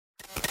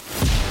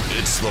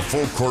It's the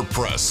Full Court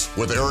Press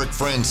with Eric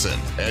Frandsen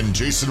and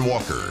Jason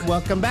Walker.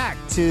 Welcome back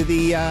to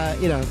the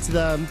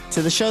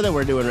to the show that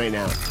we're doing right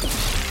now.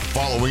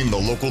 Following the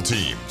local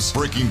teams,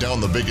 breaking down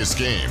the biggest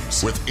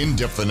games with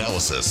in-depth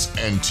analysis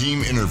and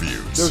team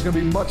interviews. There's going to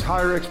be much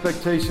higher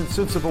expectations,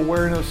 sense of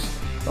awareness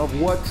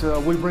of what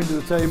we bring to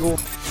the table.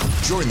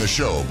 Join the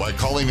show by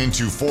calling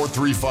into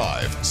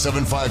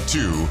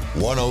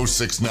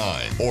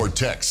 435-752-1069 or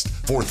text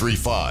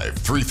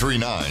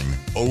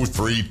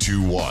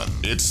 435-339-0321.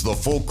 It's the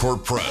Full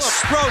Court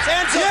Press. Rose,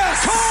 answer,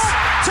 yes!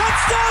 Caught!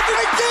 Touchdown!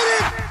 They did it!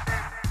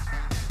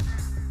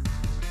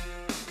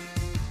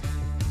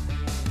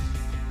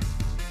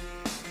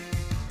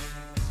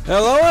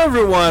 Hello,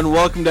 everyone.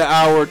 Welcome to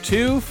Hour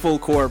 2, Full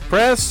Court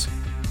Press.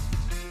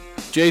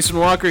 Jason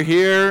Walker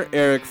here,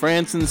 Eric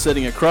Frandsen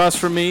sitting across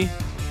from me.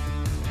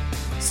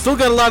 Still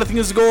got a lot of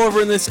things to go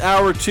over in this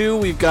Hour 2.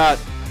 We've got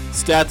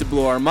Stat to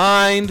Blow Our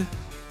Mind,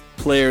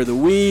 Player of the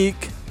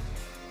Week.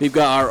 We've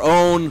got our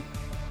own,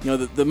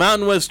 the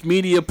Mountain West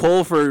Media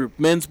poll for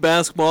men's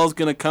basketball is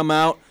going to come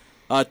out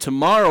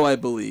tomorrow, I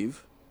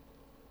believe.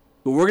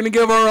 But we're going to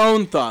give our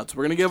own thoughts.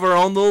 We're going to give our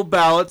own little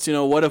ballots,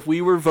 what if we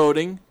were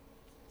voting.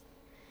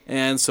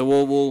 And so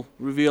we'll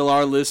reveal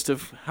our list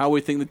of how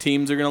we think the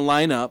teams are going to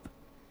line up.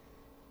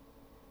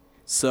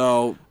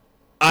 So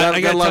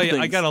I got to tell you,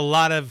 I had a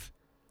lot of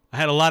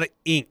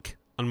ink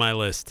on my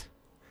list.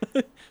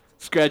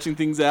 Scratching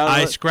things out.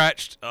 I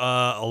scratched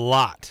a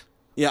lot.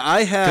 Yeah,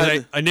 I had.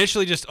 Because I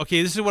initially just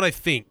this is what I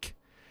think,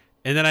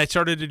 and then I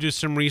started to do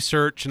some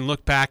research and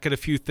look back at a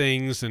few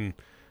things, and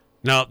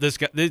no, this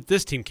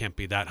team can't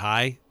be that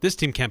high. This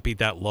team can't be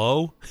that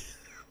low.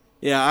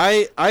 Yeah,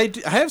 I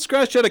have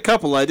scratched out a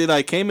couple.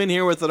 I came in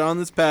here with it on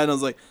this pad, and I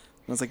was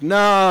like,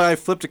 no, I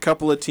flipped a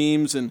couple of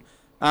teams, and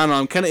I don't know,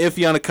 I'm kind of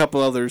iffy on a couple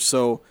others,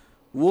 so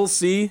we'll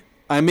see.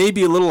 I may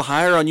be a little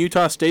higher on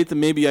Utah State than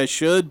maybe I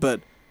should,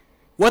 but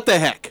what the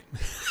heck?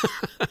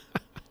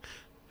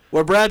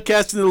 We're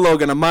broadcasting the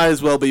Logan. I might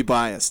as well be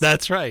biased.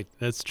 That's right.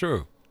 That's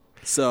true.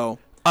 So,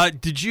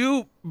 did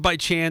you, by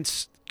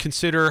chance,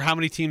 consider how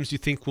many teams you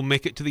think will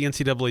make it to the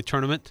NCAA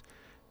tournament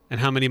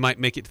and how many might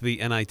make it to the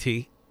NIT?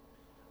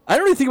 I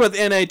don't really think about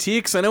the NIT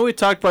because I know we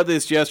talked about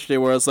this yesterday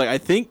where I was like, I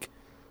think,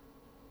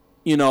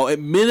 at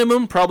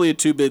minimum, probably a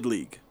two-bid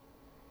league.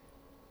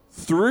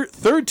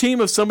 Third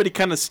team if somebody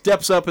kind of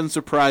steps up and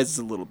surprises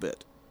a little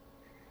bit.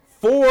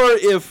 4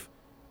 if,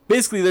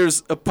 basically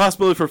there's a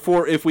possibility for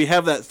 4 if we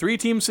have that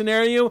 3-team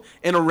scenario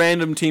and a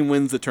random team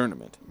wins the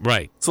tournament.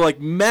 Right. So like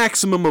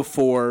maximum of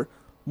 4,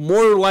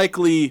 more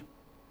likely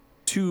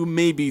 2,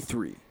 maybe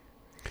 3.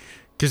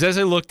 Because as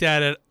I looked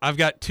at it, I've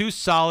got 2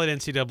 solid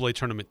NCAA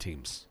tournament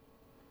teams.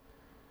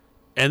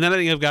 And then I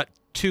think I've got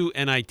 2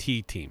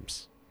 NIT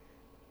teams.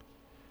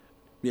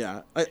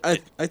 Yeah, I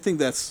think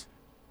that's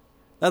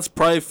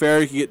probably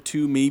fair. You can get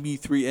 2, maybe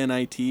 3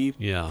 NIT.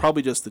 Yeah.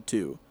 Probably just the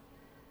 2.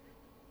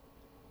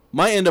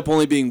 Might end up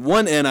only being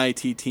 1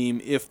 NIT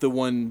team if the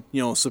one,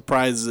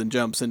 surprises and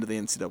jumps into the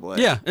NCAA.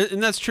 Yeah,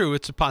 and that's true.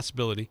 It's a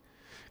possibility.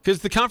 Because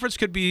the conference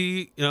could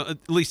be, at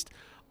least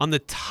on the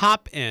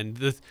top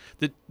end,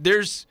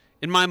 there's,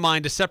 in my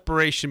mind, a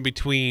separation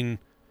between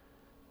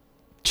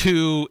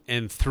 2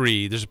 and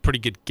 3. There's a pretty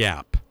good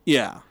gap.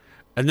 Yeah.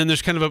 And then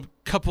there's kind of a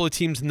couple of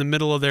teams in the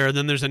middle of there, and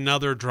then there's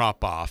another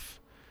drop-off.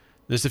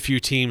 There's a few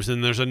teams,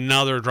 and there's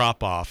another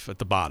drop-off at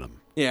the bottom.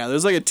 Yeah,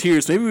 there's like a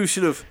tier. So maybe we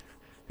should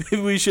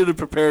have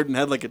prepared and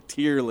had like a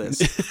tier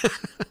list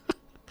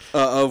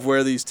of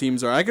where these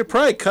teams are. I could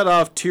probably cut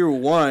off tier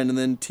 1 and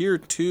then tier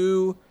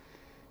 2.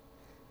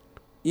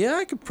 Yeah,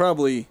 I could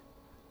probably.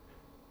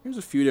 There's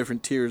a few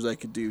different tiers I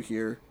could do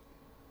here.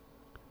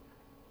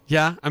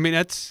 Yeah, I mean,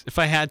 if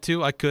I had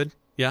to, I could.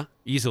 Yeah,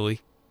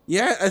 easily.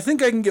 Yeah, I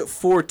think I can get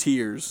 4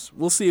 tiers.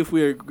 We'll see if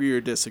we agree or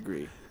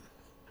disagree.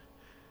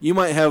 You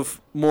might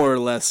have more or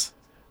less.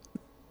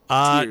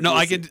 Tiers. No,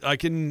 I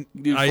can.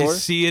 Do 4? I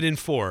see it in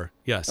 4.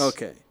 Yes.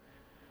 Okay.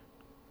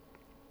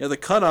 Yeah, the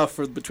cutoff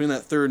for between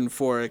that 3rd and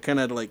 4, I kind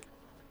of like.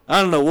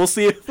 I don't know. We'll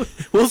see.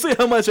 We'll see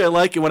how much I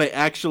like it when I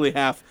actually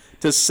have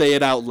to say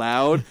it out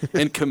loud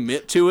and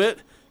commit to it.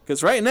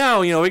 Because right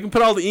now, we can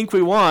put all the ink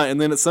we want, and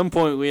then at some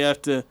point we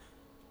have to.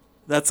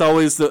 That's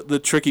always the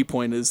tricky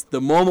point, is the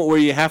moment where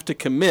you have to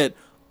commit,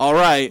 all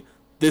right,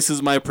 this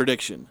is my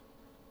prediction.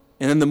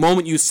 And then the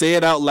moment you say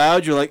it out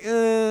loud, you're like,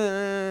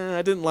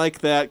 I didn't like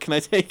that. Can I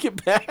take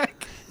it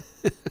back?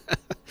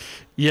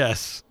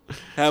 Yes.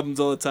 Happens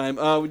all the time.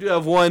 We do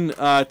have one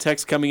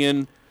text coming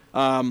in.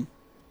 If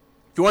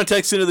you want to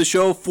text into the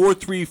show,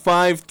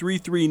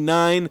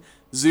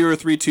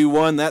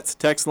 435-339-0321. That's the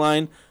text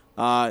line.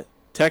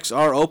 Texts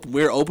are open.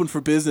 We're open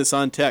for business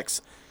on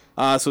text.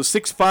 So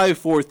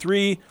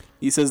 6543,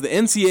 he says the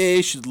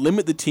NCAA should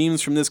limit the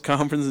teams from this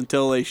conference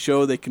until they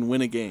show they can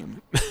win a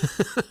game.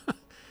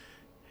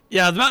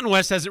 Yeah, the Mountain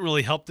West hasn't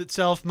really helped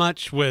itself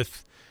much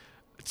with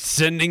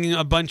sending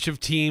a bunch of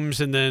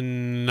teams and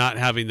then not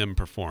having them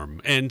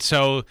perform. And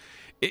so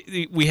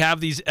we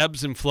have these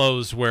ebbs and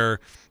flows where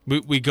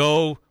we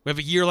have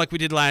a year like we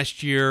did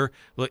last year,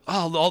 like,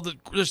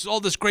 there's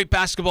all this great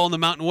basketball in the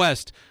Mountain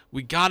West.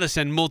 we got to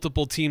send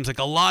multiple teams, like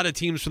a lot of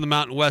teams from the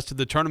Mountain West to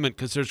the tournament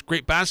because there's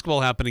great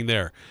basketball happening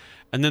there.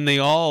 And then they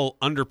all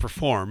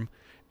underperform.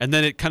 And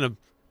then it kind of,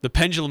 the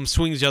pendulum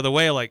swings the other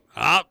way, like,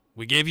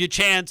 we gave you a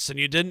chance and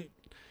you didn't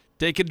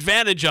take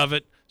advantage of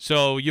it.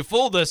 So you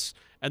fooled us.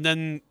 And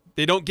then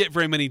they don't get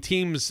very many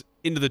teams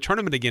into the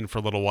tournament again for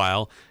a little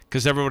while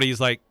because everybody's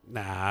like,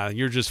 nah,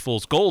 you're just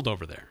fool's gold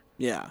over there.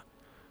 Yeah.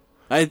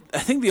 I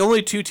think the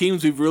only two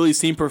teams we've really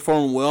seen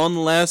perform well in the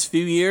last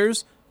few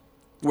years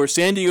were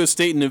San Diego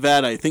State and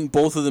Nevada. I think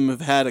both of them have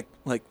had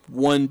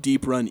one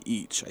deep run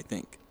each, I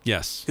think.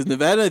 Yes. Because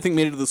Nevada, I think,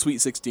 made it to the Sweet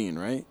 16,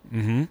 right?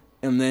 Mm-hmm.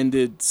 And then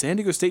did San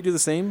Diego State do the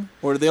same?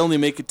 Or did they only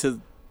make it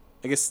to,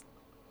 I guess...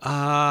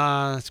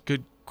 That's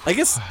good. I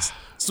guess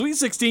Sweet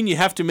 16, you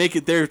have to make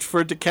it there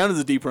for it to count as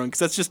a deep run, because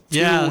that's just two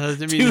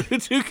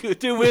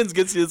wins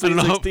gets you to Sweet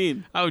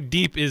 16. How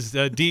deep is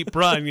a deep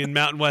run in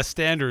Mountain West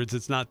standards?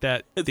 It's not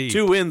that deep.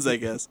 2 wins, I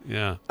guess.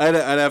 Yeah. I'd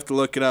have to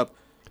look it up.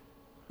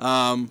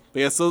 But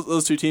yes,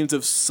 those two teams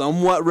have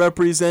somewhat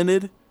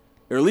represented,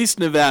 or at least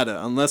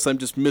Nevada, unless I'm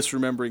just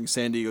misremembering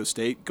San Diego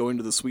State going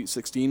to the Sweet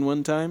 16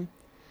 one time.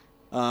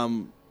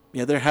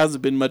 There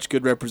hasn't been much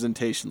good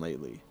representation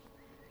lately.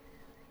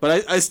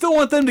 But I still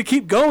want them to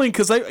keep going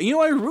because I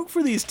root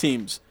for these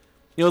teams.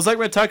 It's like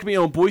we're talking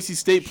about Boise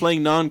State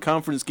playing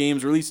non-conference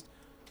games, or at least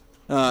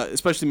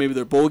especially maybe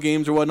their bowl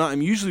games or whatnot.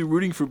 I'm usually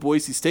rooting for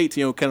Boise State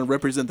to kind of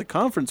represent the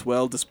conference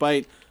well,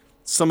 despite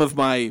some of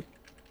my,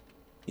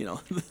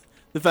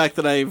 the fact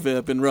that I've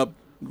been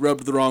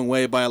rubbed the wrong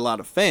way by a lot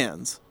of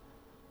fans.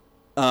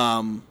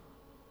 Kind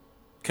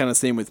of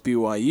same with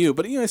BYU,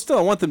 but I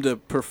still want them to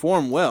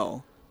perform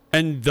well.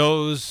 And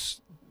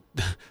those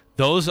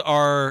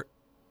are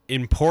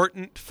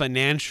important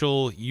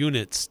financial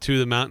units to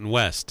the Mountain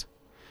West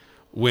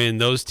when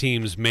those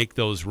teams make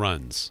those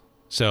runs.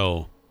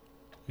 So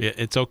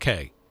it's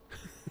okay.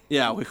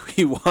 Yeah,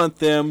 we want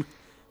them.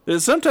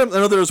 Sometimes I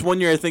know there was one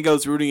year I think I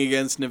was rooting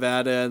against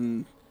Nevada,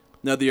 and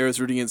another year I was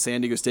rooting against San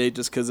Diego State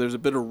just because there's a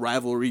bit of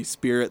rivalry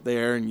spirit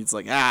there, and it's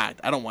like, I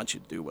don't want you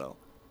to do well.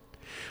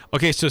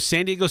 Okay, so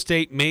San Diego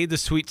State made the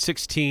Sweet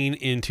 16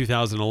 in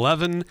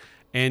 2011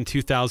 and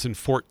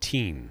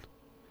 2014.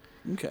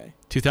 Okay.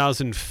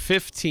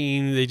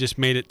 2015, they just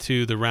made it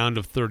to the round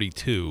of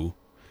 32.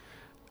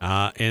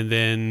 And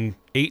then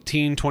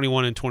 18,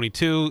 21, and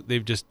 22,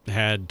 they've just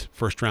had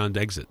first-round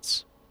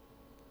exits.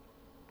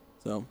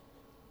 So,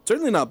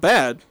 certainly not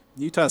bad.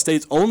 Utah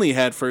State's only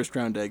had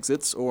first-round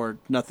exits, or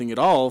nothing at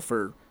all,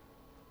 for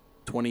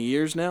 20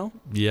 years now.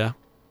 Yeah.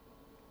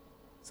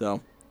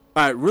 So,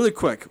 all right, really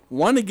quick.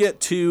 Want to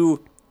get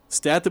to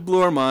Stat That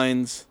Blew Our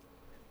Minds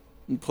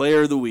and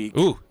Player of the Week.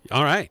 Ooh,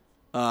 all right.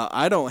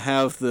 I don't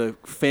have the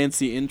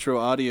fancy intro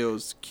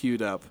audios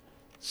queued up.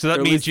 So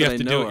that means you have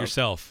to do it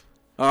yourself.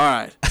 All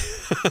right.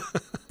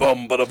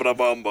 Bum ba da ba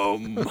bum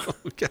bum. Oh,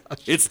 gosh.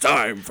 It's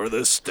time for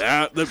the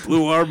stat that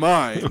blew our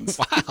minds.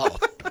 Wow.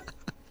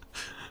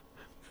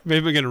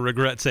 Maybe I'm going to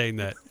regret saying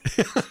that.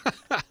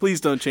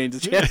 Please don't change the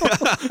channel.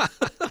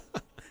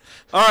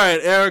 All right,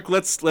 Eric,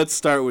 let's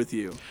start with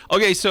you.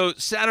 Okay, so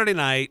Saturday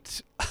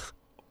night,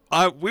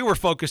 we were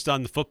focused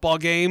on the football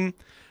game,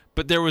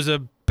 but there was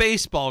a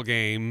baseball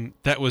game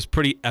that was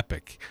pretty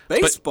epic.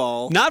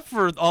 Baseball? But not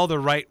for all the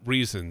right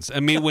reasons. I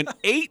mean, when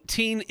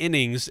 18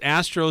 innings,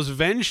 Astros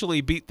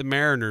eventually beat the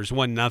Mariners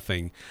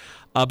 1-0.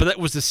 But that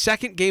was the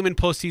second game in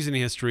postseason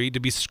history to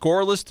be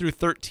scoreless through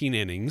 13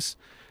 innings,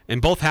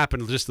 and both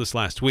happened just this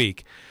last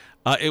week.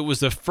 It was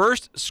the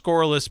first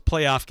scoreless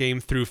playoff game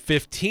through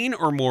 15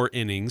 or more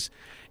innings.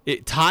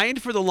 It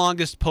tied for the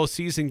longest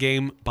postseason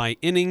game by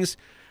innings,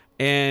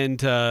 and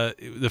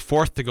the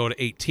fourth to go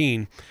to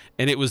 18.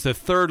 And it was the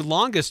third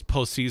longest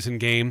postseason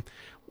game,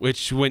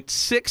 which went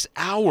 6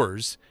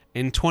 hours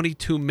and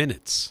 22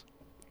 minutes.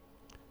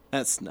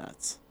 That's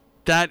nuts.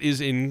 That is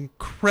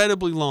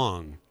incredibly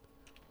long.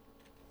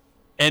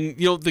 And,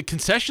 the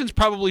concessions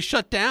probably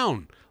shut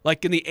down,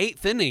 like in the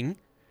 8th inning,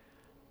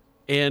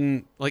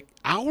 and like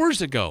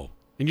hours ago.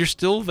 And you're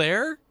still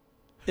there?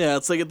 Yeah,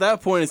 it's like at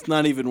that point, it's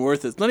not even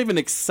worth it. It's not even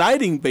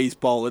exciting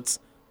baseball. It's,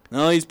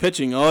 he's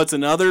pitching. Oh, it's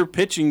another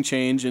pitching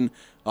change, and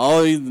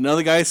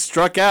another guy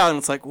struck out, and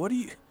it's like, are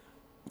you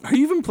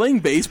even playing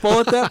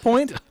baseball at that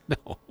point?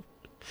 No.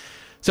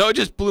 So it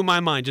just blew my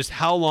mind just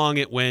how long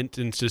it went,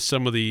 and just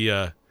some of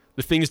the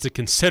things to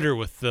consider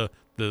with the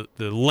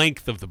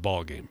length of the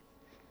ball game.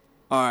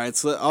 All right,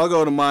 so I'll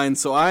go to mine.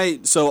 So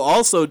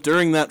also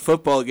during that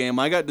football game,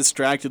 I got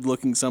distracted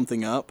looking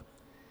something up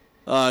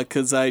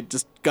because I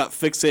just got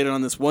fixated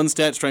on this one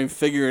stat trying to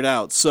figure it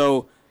out.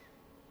 So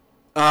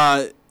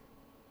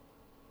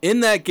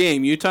in that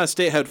game, Utah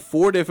State had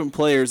 4 different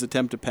players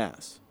attempt to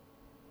pass.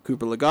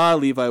 Cooper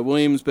Legas, Levi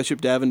Williams, Bishop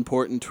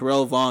Davenport, and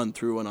Terrell Vaughn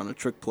threw one on a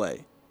trick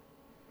play.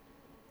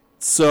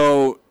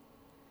 So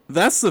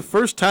that's the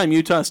first time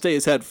Utah State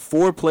has had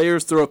 4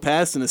 players throw a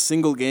pass in a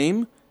single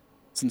game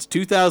since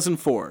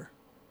 2004.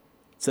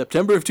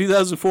 September of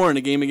 2004 in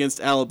a game against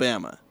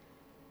Alabama.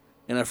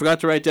 And I forgot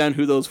to write down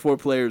who those 4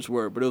 players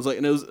were, but it was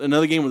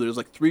another game where there was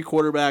like 3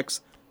 quarterbacks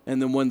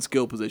and then 1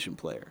 skill position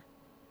player.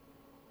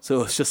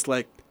 So it's just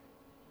like,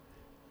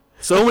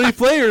 So many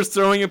players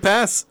throwing a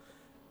pass.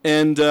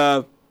 And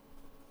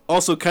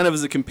also kind of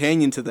as a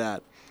companion to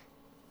that,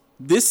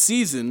 this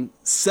season,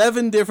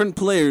 7 different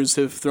players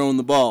have thrown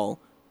the ball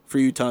for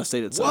Utah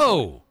State at some point.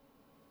 Whoa.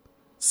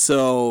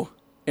 So,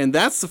 and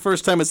that's the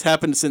first time it's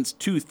happened since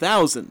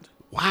 2000.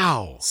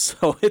 Wow.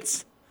 So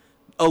it's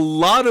a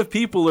lot of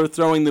people are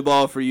throwing the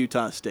ball for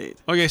Utah State.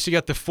 Okay, so you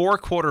got the 4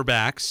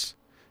 quarterbacks,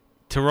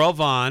 Terrell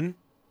Vaughn,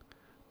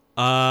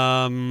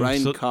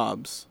 Brian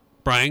Cobbs.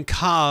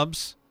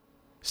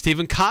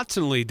 Stephen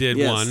Cottonley did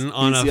Yes, one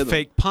on he's a the other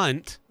fake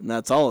punt, And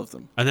that's all of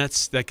them. and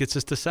that gets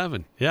us to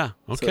 7. Yeah.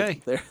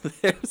 Okay. So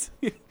there's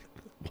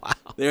Wow.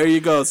 there you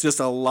go. It's just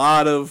a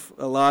lot of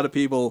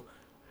people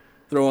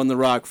throwing the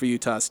rock for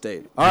Utah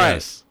State. All right.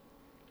 Yes.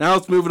 Now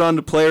let's move it on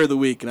to Player of the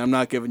Week, and I'm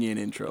not giving you an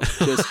intro.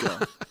 Just go.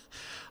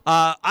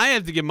 I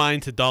have to give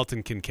mine to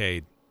Dalton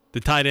Kincaid, the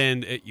tight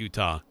end at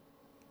Utah.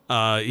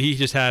 He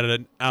just had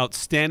an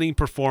outstanding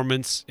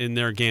performance in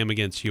their game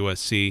against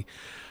USC.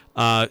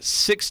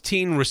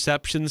 16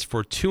 receptions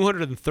for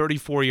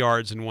 234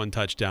 yards and 1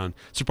 touchdown.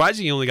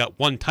 Surprising he only got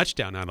 1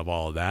 touchdown out of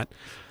all of that.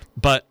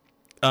 But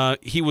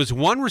he was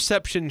 1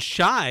 reception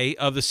shy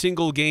of the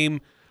single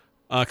game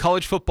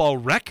college football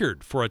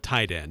record for a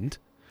tight end.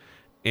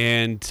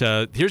 And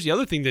here's the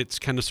other thing that's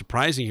kind of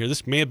surprising here.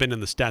 This may have been in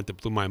the stat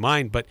that blew my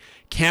mind, but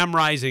Cam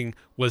Rising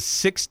was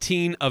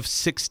 16 of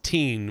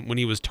 16 when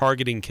he was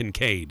targeting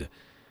Kincaid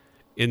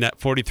in that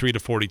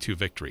 43-42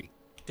 victory.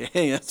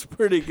 Dang, that's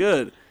pretty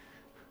good.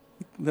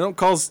 They don't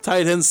call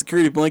tight ends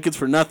security blankets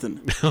for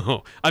nothing.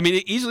 No. I mean,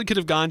 it easily could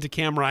have gone to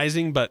Cam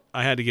Rising, but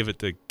I had to give it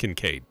to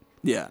Kincaid.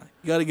 Yeah,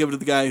 you got to give it to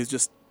the guy who's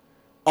just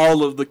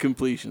all of the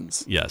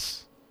completions.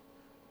 Yes.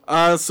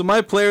 So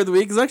my Player of the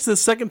Week is actually the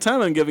second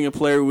time I'm giving a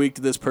Player of the Week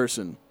to this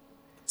person.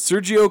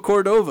 Sergio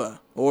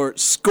Cordova, or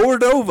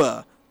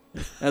Scordova,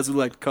 as we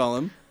like to call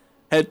him,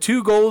 had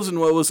 2 goals in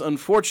what was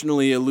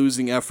unfortunately a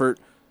losing effort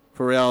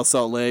for Real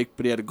Salt Lake,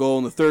 but he had a goal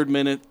in the 3rd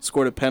minute,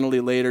 scored a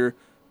penalty later,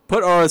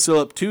 put RSL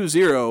up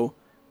 2-0.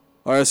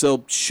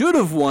 RSL should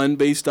have won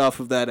based off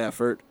of that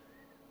effort,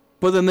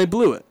 but then they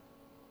blew it,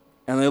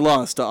 and they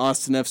lost to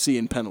Austin FC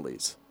in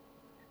penalties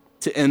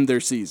to end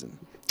their season.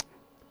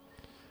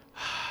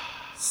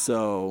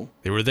 So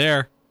They were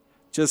there.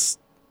 just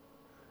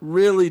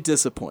really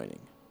disappointing.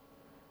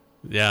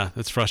 Yeah,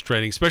 that's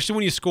frustrating, especially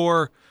when you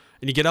score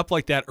and you get up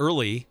like that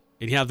early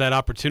and you have that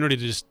opportunity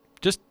to just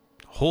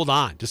hold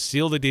on, just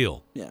seal the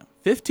deal. Yeah,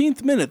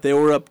 15th minute, they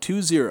were up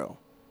 2-0.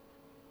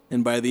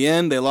 And by the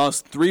end, they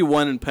lost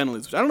 3-1 in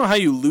penalties. Which I don't know how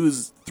you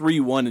lose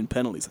 3-1 in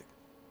penalties. Like,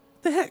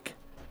 what the heck?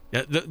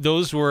 Yeah,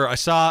 those were, I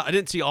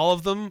didn't see all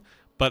of them,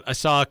 but I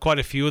saw quite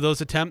a few of those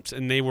attempts,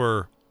 and they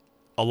were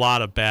a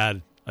lot of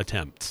bad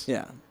attempts.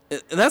 Yeah,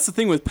 and that's the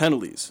thing with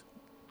penalties.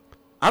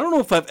 I don't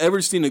know if I've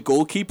ever seen a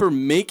goalkeeper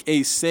make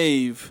a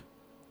save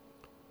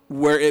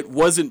where it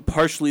wasn't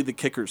partially the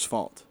kicker's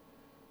fault.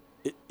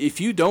 If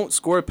you don't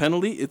score a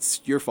penalty,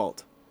 it's your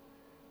fault.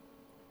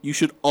 You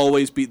should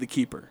always beat the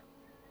keeper.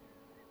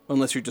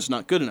 Unless you're just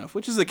not good enough,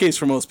 which is the case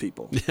for most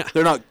people. Yeah.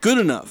 They're not good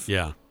enough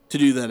Yeah. to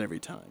do that every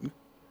time.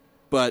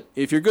 But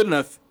if you're good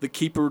enough, the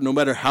keeper, no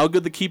matter how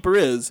good the keeper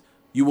is,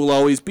 you will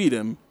always beat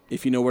him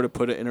if you know where to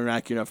put it and are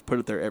accurate enough to put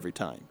it there every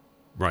time.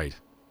 Right.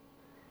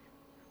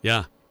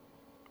 Yeah.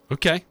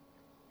 Okay.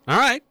 All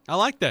right. I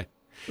like that.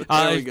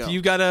 There we go. If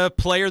you got a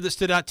player that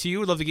stood out to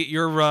you, we'd love to get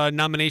your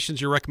nominations,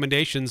 your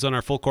recommendations on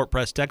our Full Court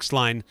Press text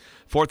line,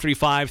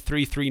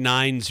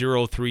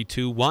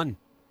 435-339-0321.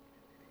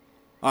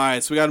 All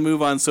right, so we got to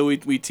move on. So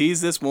we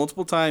teased this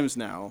multiple times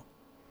now.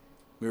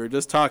 We were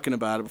just talking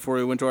about it before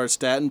we went to our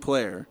stat and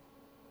player.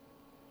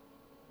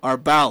 Our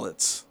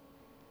ballots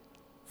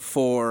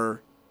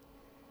for,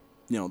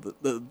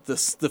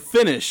 the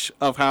finish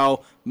of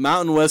how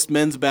Mountain West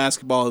men's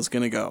basketball is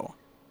going to go.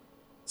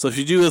 So if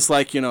you do this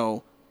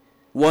 1-1,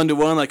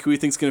 like who you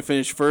think's going to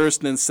finish first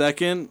and then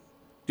second, do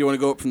you want to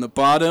go up from the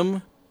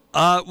bottom?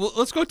 Well,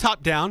 let's go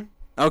top down.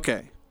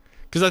 Okay.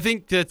 Because I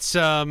think that's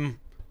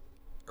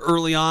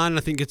early on.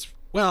 I think it's,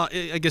 well,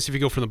 I guess if you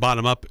go from the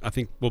bottom up, I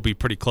think we'll be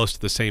pretty close to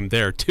the same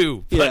there,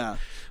 too. But, yeah.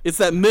 It's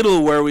that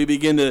middle where we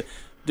begin to,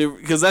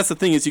 because that's the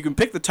thing is you can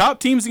pick the top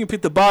teams, you can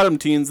pick the bottom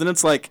teams, and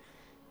it's like,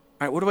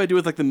 all right, what do I do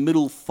with the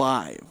middle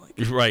 5?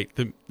 Right.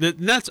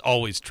 That's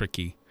always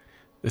tricky.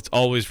 It's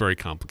always very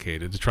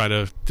complicated to try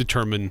to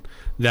determine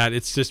that.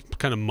 It's just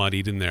kind of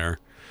muddied in there.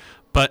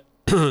 But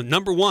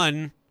number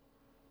 1,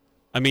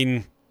 I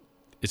mean,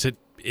 is it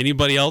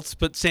anybody else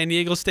but San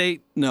Diego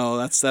State? No,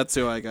 that's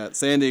who I got.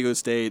 San Diego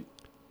State.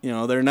 They're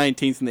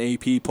 19th in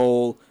the AP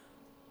poll.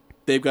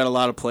 They've got a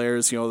lot of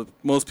players.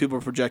 Most people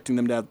are projecting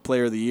them to have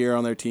Player of the Year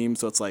on their team,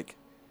 so it's like,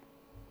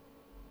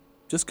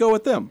 just go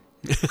with them.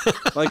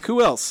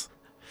 Who else?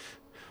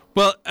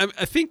 Well,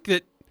 I think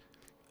that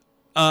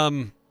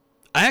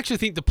I actually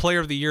think the Player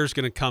of the Year is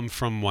going to come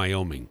from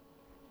Wyoming.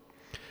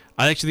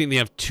 I actually think they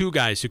have 2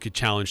 guys who could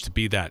challenge to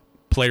be that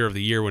Player of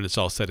the Year when it's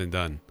all said and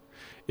done.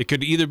 It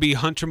could either be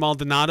Hunter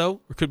Maldonado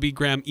or it could be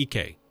Graham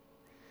Ike.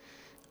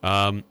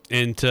 For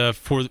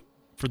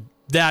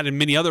that and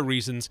many other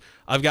reasons,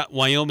 I've got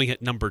Wyoming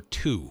at number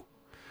 2.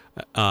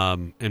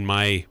 in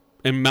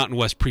Mountain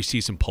West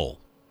preseason poll.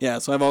 Yeah,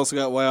 so I've also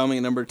got Wyoming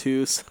at number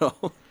 2,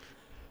 so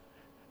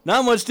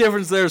not much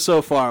difference there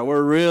so far.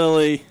 We're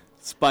really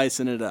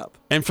spicing it up.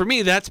 And for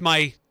me, that's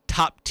my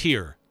top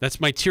tier. That's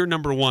my tier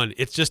number 1.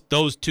 It's just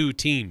those 2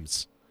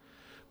 teams,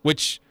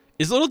 which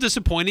is a little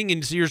disappointing.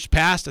 In years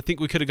past, I think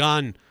we could have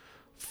gone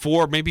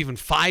 4, maybe even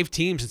 5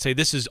 teams and say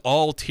this is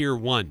all tier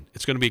 1.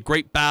 It's going to be a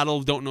great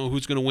battle. Don't know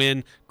who's going to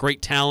win.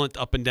 Great talent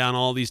up and down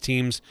all these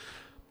teams.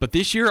 But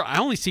this year, I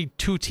only see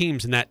 2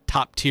 teams in that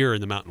top tier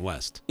in the Mountain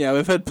West. Yeah,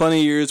 we've had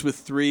plenty of years with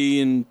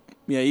 3 and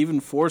even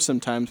 4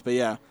 sometimes. But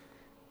yeah,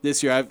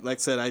 this year, like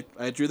I said,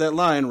 I drew that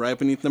line right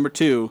beneath number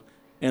 2,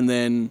 and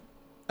then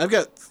I've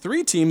got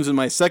 3 teams in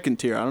my second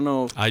tier. I don't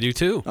know. I do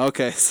too.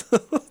 Okay, so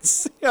let's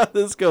see how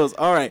this goes.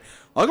 All right,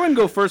 I'll go ahead and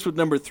go first with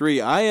number 3.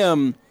 I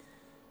am.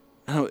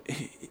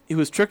 It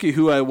was tricky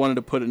who I wanted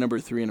to put at number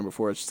 3 and number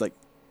 4. It's just like,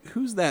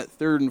 who's that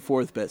 3rd and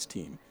 4th best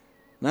team?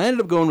 And I ended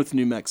up going with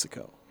New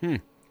Mexico.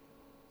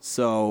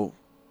 So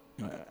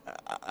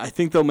I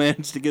think they'll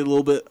manage to get a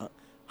little bit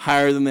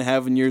higher than they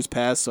have in years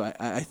past. So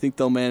I think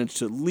they'll manage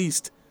to at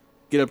least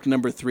get up to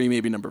number 3,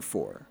 maybe number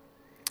 4.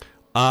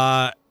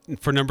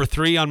 For number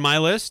 3 on my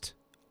list,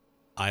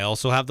 I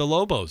also have the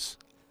Lobos.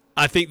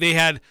 I think they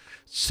had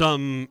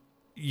some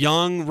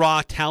young,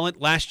 raw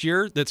talent last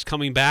year that's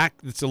coming back.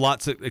 It's a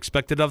lot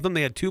expected of them.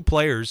 They had 2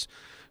 players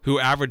who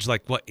averaged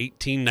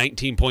 18,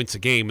 19 points a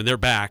game, and they're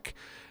back.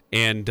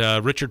 And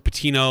Richard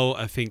Pitino,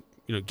 I think,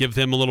 give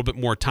them a little bit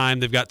more time.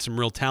 They've got some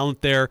real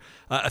talent there.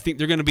 I think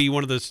they're going to be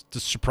one of the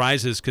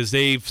surprises because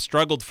they've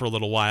struggled for a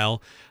little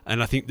while,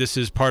 and I think this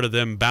is part of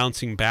them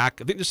bouncing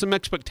back. I think there's some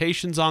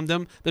expectations on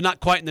them. They're not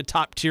quite in the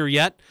top tier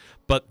yet,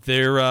 but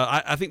they're.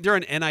 I think they're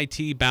an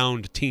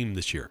NIT-bound team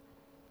this year.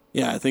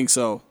 Yeah, I think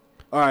so.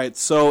 All right,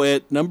 so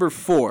at number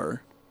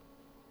 4,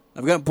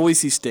 I've got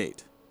Boise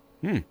State.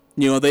 They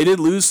did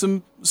lose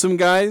some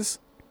guys,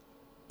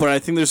 but I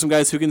think there's some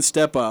guys who can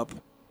step up.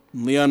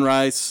 Leon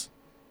Rice,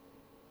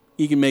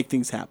 he can make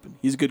things happen.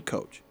 He's a good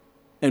coach.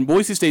 And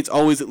Boise State's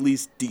always at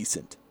least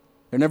decent.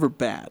 They're never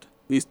bad,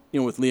 at least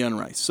with Leon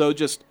Rice. So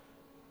just,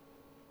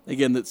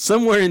 again, that's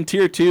somewhere in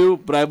tier 2,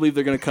 but I believe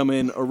they're going to come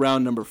in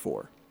around number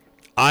 4.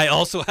 I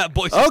also have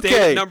Boise State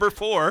at number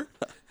 4.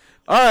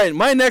 All right,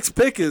 my next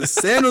pick is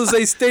San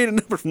Jose State at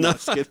number 4. No,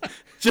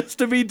 just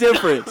to be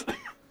different.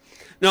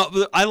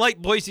 No, I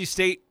like Boise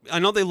State. I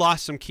know they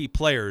lost some key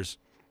players,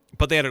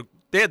 but they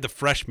had the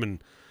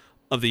freshman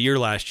of the year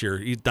last year.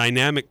 He's a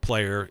dynamic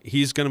player.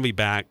 He's going to be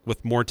back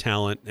with more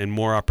talent and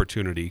more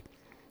opportunity.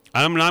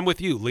 I'm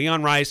with you.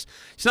 Leon Rice,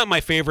 he's not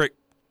my favorite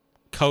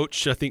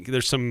coach. I think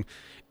there's some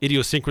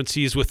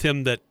idiosyncrasies with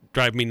him that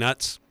drive me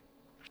nuts.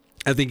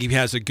 I think he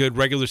has a good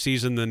regular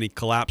season, then he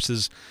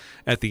collapses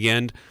at the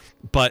end.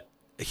 But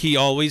he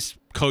always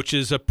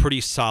coaches a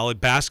pretty solid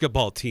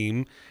basketball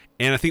team,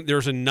 and I think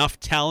there's enough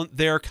talent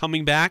there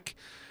coming back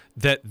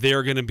that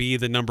they're going to be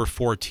the number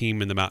 4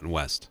 team in the Mountain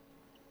West.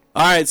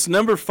 All right, so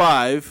number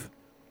 5,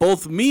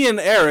 both me and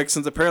Eric,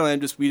 since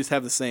apparently we just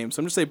have the same,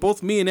 so I'm just saying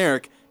both me and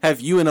Eric have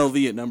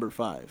UNLV at number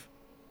 5.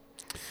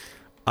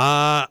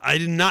 I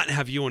did not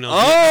have UNLV.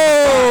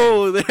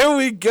 Oh, there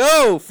we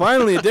go.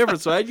 Finally a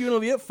difference. So I had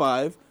UNLV at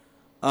 5.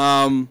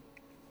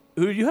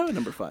 Who did you have at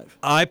number 5?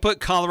 I put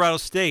Colorado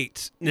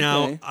State.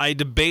 Now, Okay. I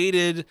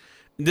debated.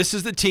 This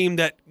is the team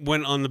that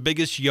went on the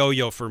biggest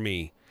yo-yo for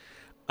me.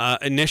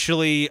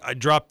 Initially, I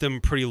dropped them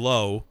pretty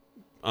low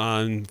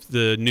on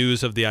the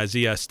news of the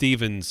Isaiah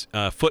Stevens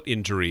foot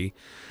injury.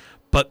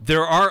 But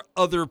there are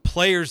other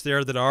players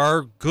there that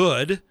are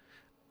good,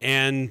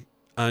 and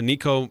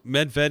Nico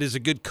Medved is a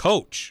good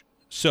coach.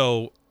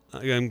 So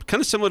I'm kind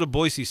of similar to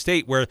Boise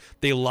State, where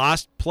they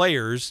lost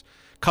players.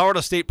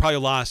 Colorado State probably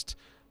lost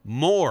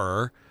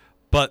more,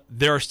 but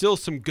there are still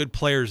some good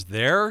players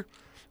there,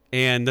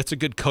 and that's a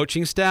good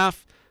coaching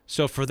staff.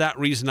 So for that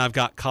reason, I've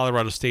got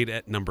Colorado State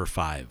at number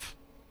 5.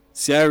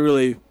 See, I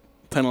really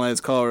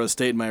penalized Colorado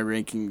State in my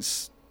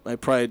rankings. I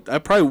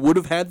probably would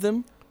have had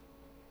them.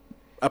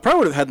 I probably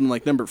would have had them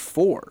like number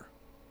 4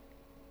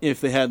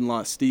 if they hadn't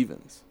lost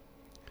Stevens.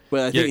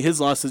 But I think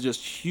his loss is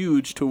just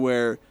huge to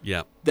where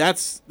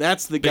that's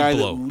the guy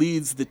that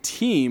leads the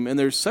team, and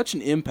there's such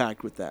an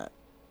impact with that,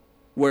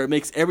 where it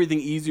makes everything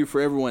easier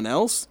for everyone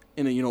else,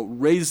 and it,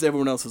 raises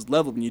everyone else's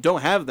level. When you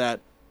don't have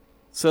that,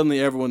 suddenly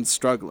everyone's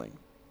struggling.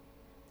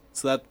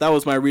 So that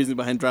was my reason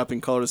behind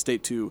dropping Colorado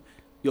State to,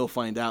 you'll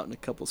find out in a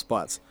couple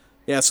spots.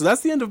 Yeah, so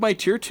that's the end of my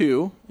tier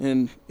 2,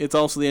 and it's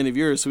also the end of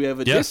yours, so we have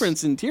a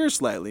difference in tier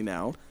slightly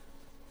now.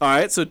 All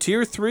right, so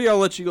tier 3, I'll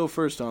let you go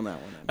first on that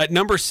one. At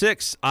number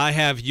 6, I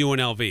have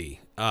UNLV.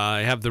 I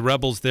have the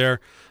Rebels there,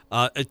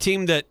 a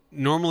team that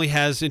normally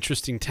has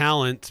interesting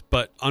talent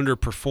but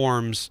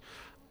underperforms.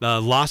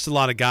 Lost a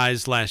lot of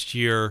guys last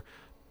year,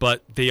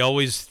 but they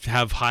always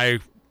have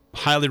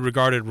highly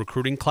regarded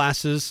recruiting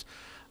classes.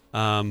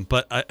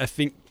 But I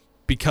think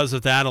because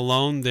of that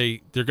alone,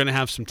 they're going to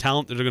have some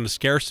talent that are going to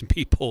scare some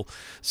people.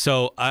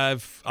 So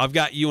I've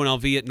got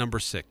UNLV at number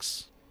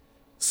 6.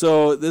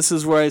 So this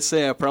is where I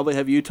say I probably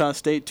have Utah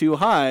State too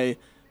high,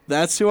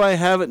 That's who I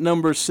have at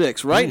number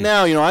 6. Right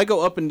now, I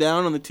go up and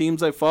down on the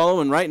teams I follow,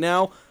 and right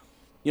now,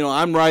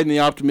 I'm riding the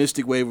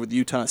optimistic wave with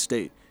Utah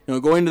State.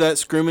 Going to that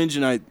scrimmage,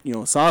 and I,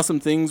 saw some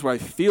things where I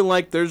feel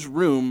like there's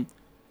room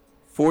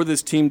for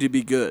this team to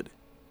be good.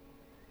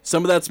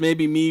 Some of that's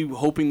maybe me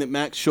hoping that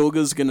Max Shulga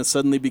is going to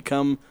suddenly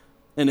become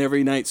an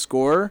every night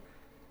scorer.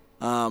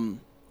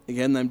 Again,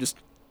 I'm just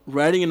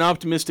riding an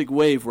optimistic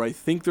wave where I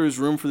think there's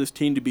room for this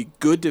team to be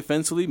good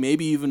defensively,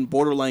 maybe even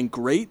borderline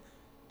great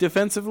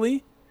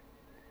defensively,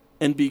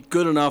 and be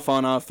good enough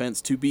on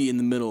offense to be in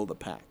the middle of the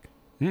pack.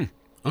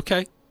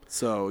 Okay.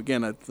 So,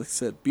 again, like I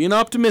said, being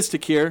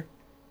optimistic here,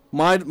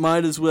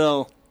 might as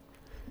well.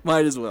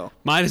 At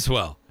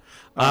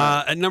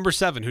number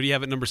 7, who do you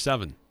have at number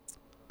 7?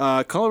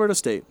 Colorado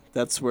State.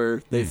 That's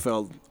where they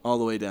fell all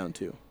the way down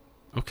to.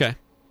 Okay.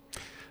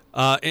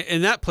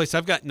 In that place,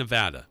 I've got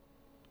Nevada.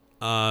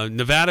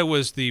 Nevada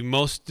was the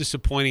most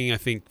disappointing, I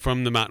think,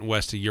 from the Mountain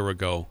West a year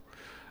ago,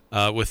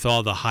 with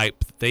all the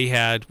hype they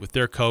had with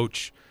their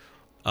coach.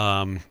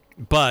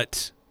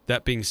 But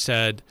that being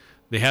said,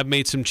 they have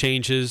made some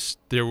changes.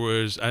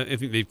 I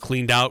think they've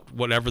cleaned out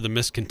whatever the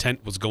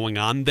miscontent was going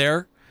on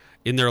there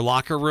in their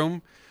locker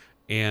room,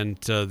 and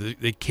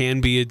they can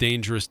be a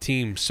dangerous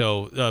team.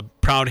 So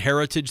proud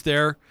heritage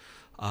there,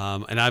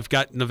 and I've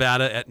got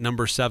Nevada at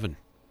number 7.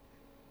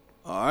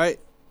 All right,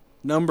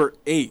 number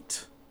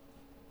 8.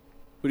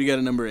 Who do you got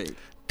at number 8?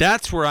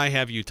 That's where I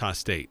have Utah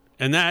State,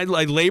 and I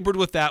labored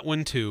with that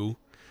one too.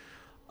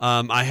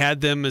 I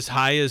had them as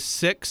high as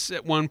 6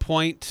 at one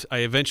point. I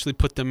eventually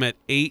put them at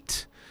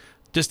 8.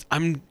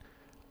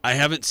 I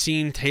haven't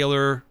seen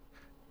Taylor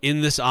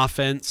in this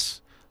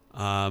offense.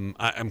 I'm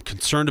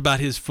concerned about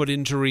his foot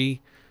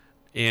injury,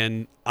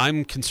 and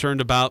I'm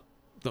concerned about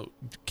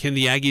can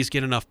the Aggies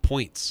get enough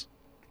points?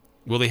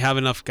 Will they have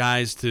enough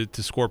guys to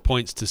score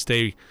points to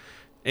stay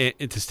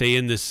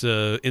in this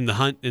in the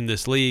hunt in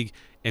this league?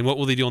 And what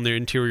will they do on their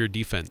interior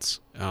defense?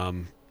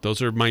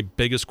 Those are my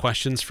biggest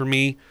questions for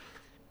me.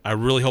 I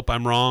really hope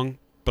I'm wrong,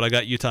 but I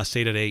got Utah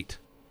State at 8.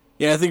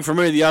 Yeah, I think for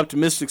me, the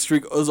optimistic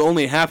streak has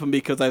only happened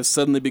because I've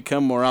suddenly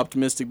become more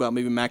optimistic about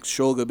maybe Max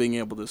Shulga being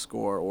able to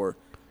score or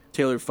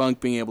Taylor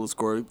Funk being able to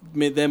score.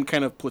 Made them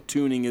kind of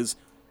platooning as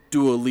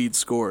dual lead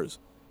scorers.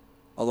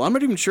 Although I'm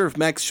not even sure if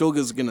Max Shulga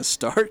is going to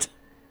start,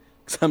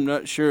 because I'm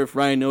not sure if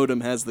Ryan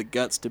Odom has the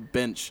guts to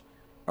bench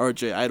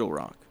RJ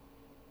Idlerock.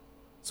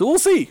 So we'll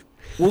see.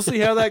 We'll see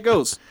how that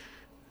goes.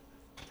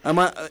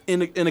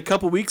 In a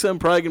couple weeks, I'm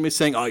probably going to be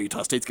saying,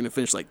 Utah State's going to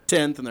finish like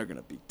 10th, and they're going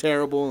to be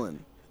terrible.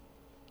 And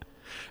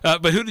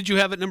but who did you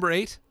have at number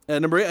 8?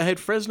 At number 8, I had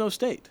Fresno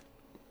State.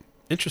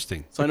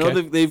 Interesting. So okay. I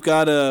know they've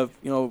got a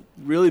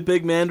really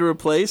big man to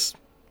replace,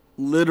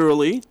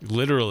 literally,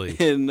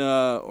 in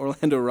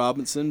Orlando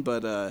Robinson,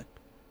 but I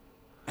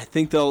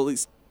think they'll at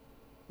least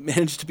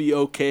manage to be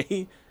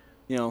okay.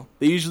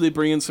 They usually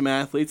bring in some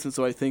athletes, and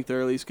so I think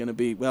they're at least going to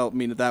be,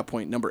 at that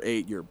point, number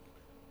 8, you're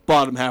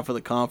bottom half of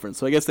the conference,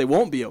 so I guess they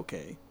won't be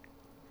okay.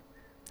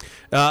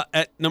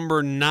 At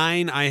number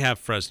 9, I have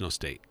Fresno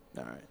State.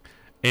 All right.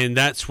 And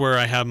that's where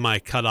I have my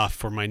cutoff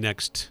for my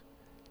next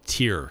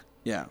tier.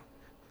 Yeah.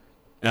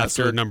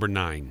 After number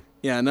 9.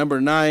 Yeah, number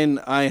 9,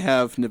 I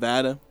have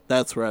Nevada.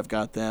 That's where I've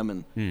got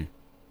them, and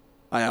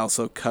I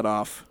also cut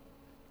off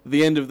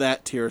the end of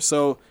that tier.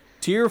 So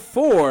tier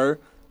 4,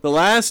 the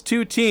last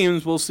 2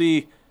 teams, we'll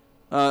see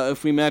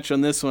if we match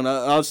on this one.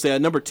 I'll say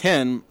at number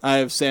 10, I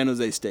have San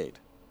Jose State.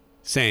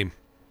 Same.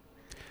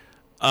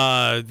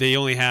 They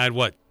only had,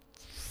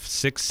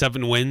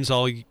 6-7 wins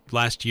all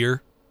last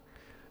year,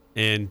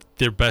 and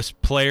their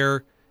best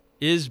player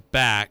is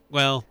back.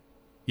 Well,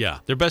 yeah,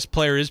 their best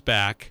player is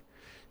back.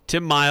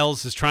 Tim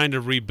Miles is trying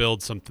to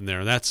rebuild something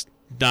there. That's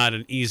not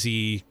an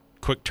easy,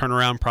 quick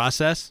turnaround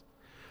process,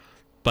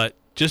 but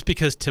just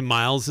because Tim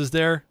Miles is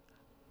there,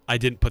 I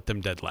didn't put them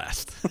dead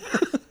last.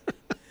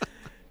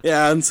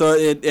 Yeah, and so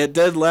at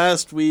dead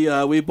last,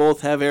 we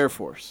both have Air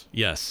Force.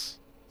 Yes.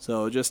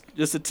 So just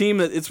a team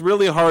that it's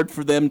really hard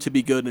for them to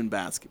be good in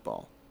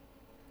basketball.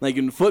 Like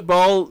in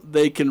football,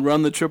 they can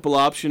run the triple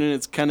option, and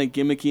it's kind of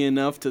gimmicky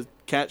enough to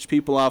catch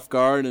people off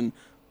guard, and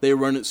they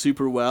run it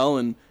super well,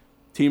 and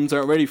teams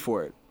aren't ready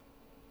for it.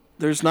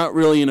 There's not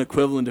really an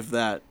equivalent of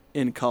that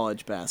in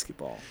college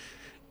basketball.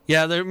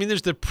 Yeah,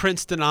 there's the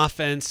Princeton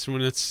offense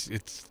when it's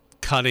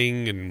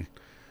cutting and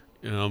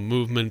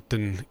movement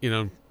and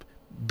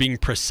being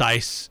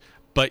precise,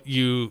 but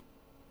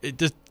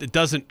it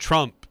doesn't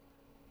trump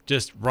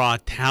just raw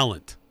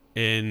talent,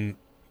 and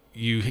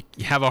you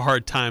have a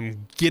hard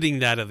time getting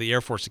that at the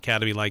Air Force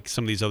Academy like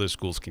some of these other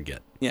schools can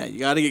get. Yeah, you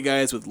got to get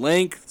guys with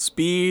length,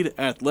 speed,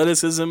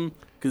 athleticism,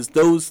 because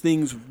those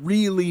things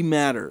really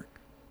matter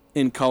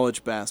in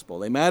college basketball.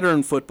 They matter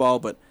in football,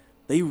 but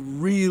they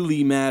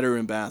really matter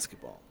in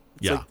basketball.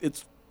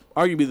 It's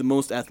arguably the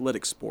most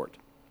athletic sport.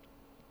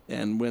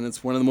 And when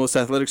it's one of the most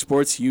athletic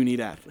sports, you need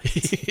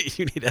athletes.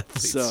 You need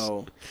athletes.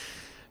 So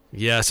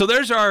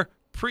there's our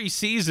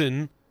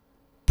pre-preseason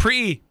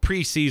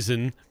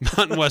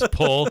Mountain West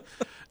poll.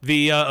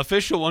 The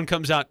official one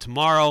comes out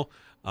tomorrow.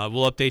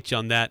 We'll update you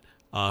on that,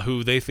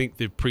 who they think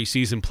the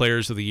preseason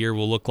players of the year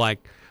will look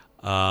like.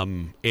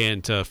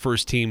 and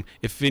first team.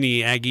 If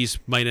any Aggies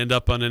might end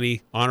up on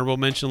any honorable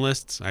mention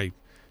lists, I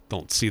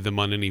don't see them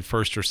on any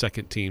first or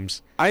second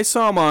teams. I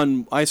saw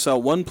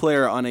one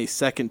player on a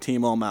second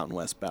team All Mountain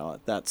West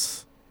ballot.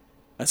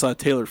 I saw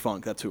Taylor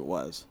Funk. That's who it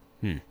was.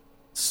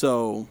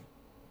 So,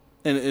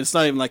 and it's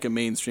not even like a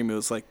mainstream. It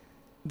was like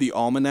the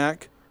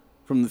Almanac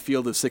from the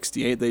Field of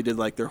 68. They did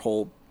like their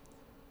whole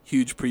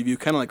huge preview,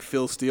 kind of like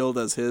Phil Steele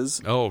does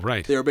his. Oh,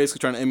 right. They were basically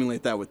trying to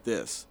emulate that with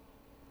this.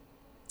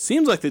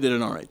 Seems like they did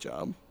an all right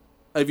job.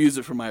 I've used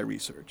it for my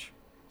research.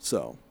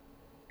 So,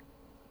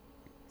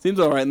 seems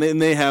all right.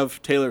 And they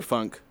have Taylor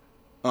Funk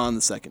on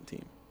the second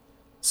team.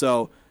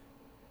 So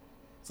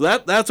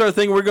that's our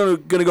thing. We're going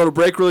to go to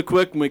break really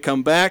quick. When we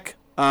come back,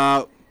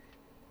 probably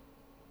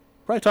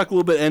talk a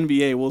little bit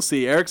NBA. We'll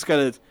see. Eric's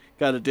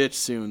got a ditch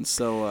soon.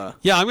 So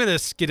yeah, I'm going to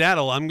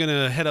skedaddle. I'm going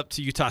to head up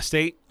to Utah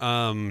State,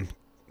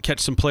 catch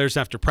some players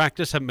after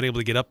practice. Haven't been able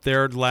to get up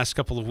there the last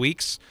couple of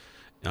weeks.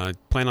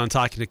 Plan on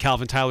talking to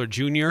Calvin Tyler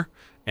Jr.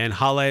 and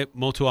Hale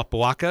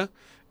Motuapuaka,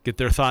 get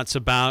their thoughts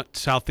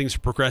about how things are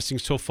progressing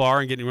so far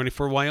and getting ready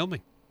for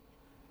Wyoming.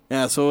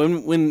 Yeah, so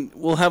when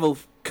we'll have a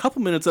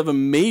couple minutes of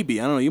him,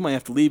 maybe. I don't know. You might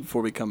have to leave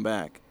before we come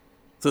back.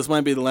 So this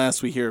might be the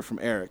last we hear from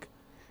Eric.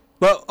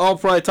 But I'll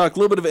probably talk a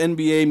little bit of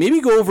NBA,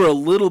 maybe go over a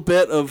little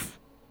bit of,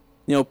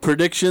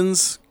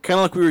 predictions, kind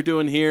of like we were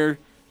doing here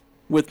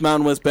with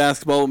Mountain West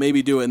basketball. We'll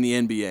maybe do it in the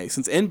NBA,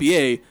 since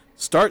NBA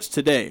starts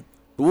today.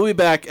 But we'll be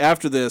back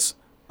after this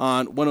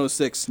on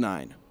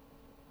 106.9.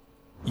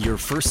 You're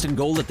first and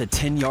goal at the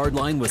 10-yard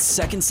line with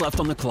seconds left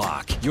on the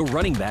clock. Your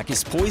running back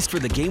is poised for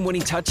the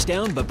game-winning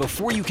touchdown, but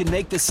before you can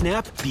make the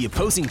snap, the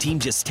opposing team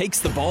just takes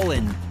the ball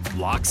and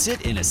locks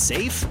it in a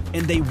safe,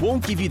 and they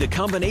won't give you the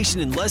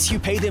combination unless you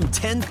pay them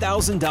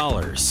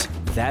 $10,000.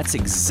 That's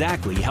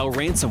exactly how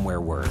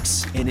ransomware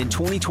works. And in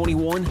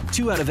 2021,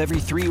 2 out of every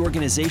 3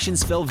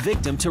 organizations fell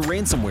victim to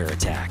ransomware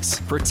attacks.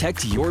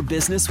 Protect your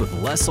business with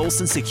Les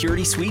Olson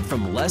Security Suite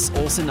from Les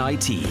Olson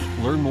IT.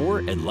 Learn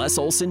more at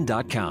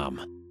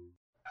lesolson.com.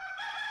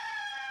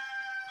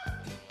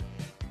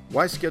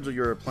 Why schedule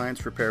your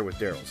appliance repair with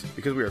Daryl's?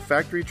 Because we are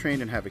factory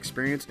trained and have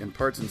experience and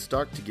parts in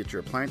stock to get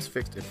your appliance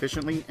fixed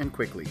efficiently and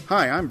quickly.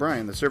 Hi, I'm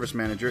Brian, the service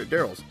manager at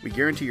Daryl's. We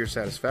guarantee your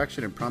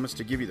satisfaction and promise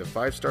to give you the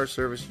 5-star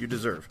service you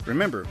deserve.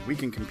 Remember, we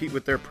can compete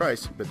with their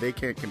price, but they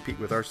can't compete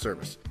with our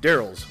service.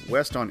 Daryl's,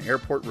 west on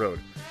Airport Road.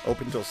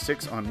 Open till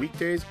 6 on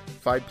weekdays,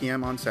 5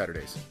 p.m. on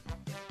Saturdays.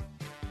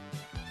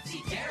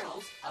 See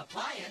Daryl's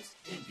Appliance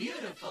in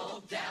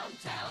beautiful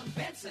downtown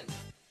Benson.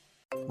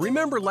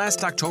 Remember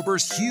last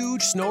October's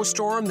huge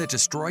snowstorm that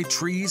destroyed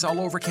trees all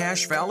over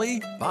Cache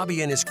Valley?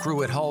 Bobby and his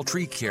crew at Hall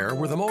Tree Care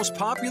were the most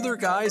popular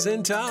guys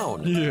in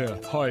town. Yeah,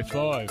 high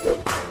five.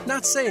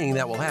 Not saying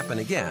that will happen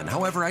again.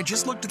 However, I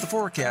just looked at the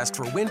forecast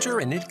for winter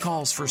and it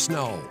calls for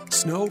snow.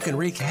 Snow can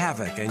wreak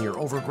havoc in your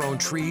overgrown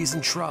trees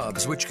and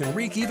shrubs, which can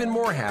wreak even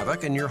more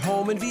havoc in your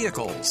home and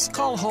vehicles.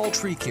 Call Hall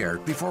Tree Care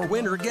before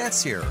winter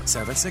gets here.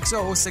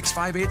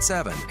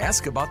 760-6587.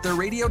 Ask about their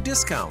radio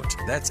discount.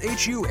 That's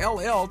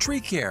HULL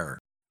Tree Care.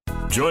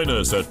 Join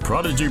us at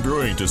Prodigy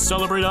Brewing to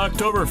celebrate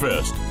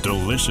Oktoberfest.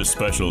 Delicious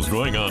specials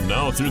going on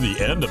now through the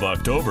end of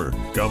October.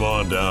 Come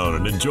on down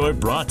and enjoy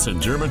brats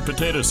and German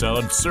potato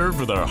salad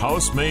served with our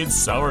house-made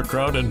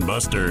sauerkraut and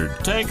mustard,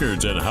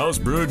 tankards and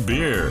house-brewed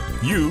beer.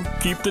 You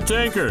keep the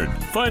tankard.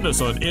 Find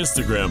us on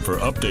Instagram for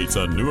updates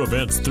on new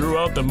events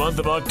throughout the month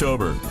of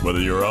October.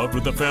 Whether you're out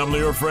with the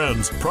family or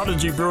friends,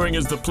 Prodigy Brewing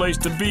is the place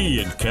to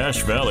be in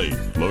Cache Valley,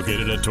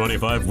 located at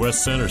 25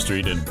 West Center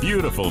Street in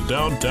beautiful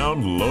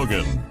downtown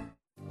Logan.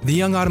 The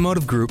Young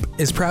Automotive Group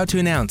is proud to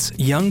announce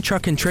Young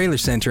Truck and Trailer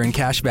Center in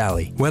Cache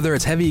Valley. Whether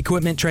it's heavy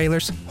equipment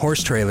trailers,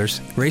 horse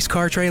trailers, race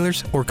car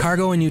trailers, or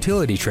cargo and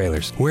utility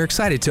trailers, we're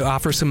excited to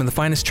offer some of the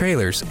finest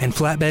trailers and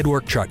flatbed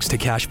work trucks to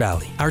Cache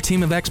Valley. Our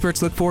team of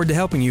experts look forward to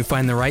helping you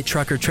find the right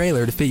truck or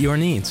trailer to fit your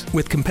needs,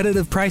 with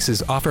competitive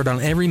prices offered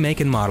on every make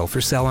and model for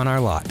sale on our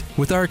lot.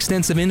 With our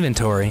extensive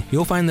inventory,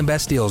 you'll find the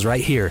best deals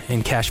right here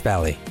in Cache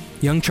Valley.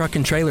 Young Truck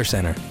and Trailer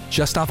Center,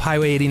 just off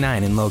Highway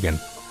 89 in Logan.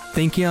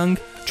 Think young,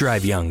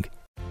 drive young.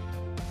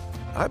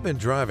 I've been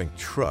driving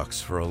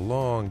trucks for a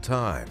long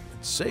time.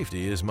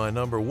 Safety is my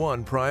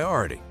 #1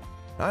 priority.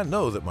 I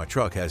know that my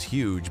truck has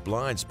huge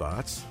blind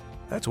spots.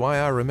 That's why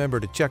I remember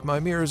to check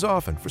my mirrors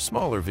often for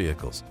smaller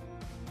vehicles.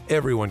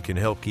 Everyone can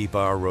help keep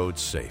our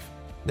roads safe.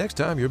 Next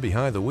time you're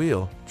behind the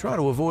wheel, try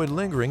to avoid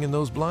lingering in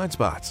those blind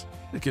spots.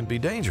 It can be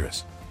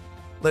dangerous.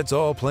 Let's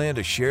all plan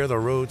to share the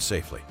road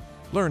safely.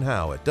 Learn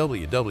how at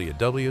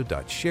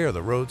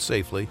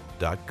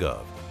www.sharetheroadsafely.gov.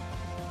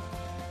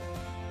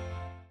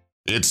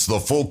 It's the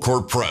Full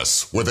Court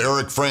Press with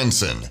Eric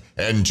Frandsen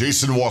and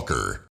Jason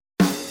Walker.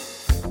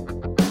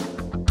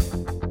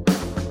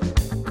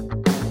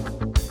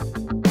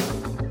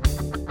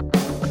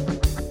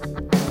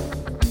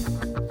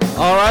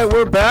 All right,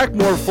 we're back.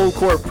 More Full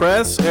Court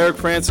Press. Eric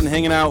Frandsen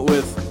hanging out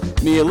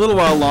with me a little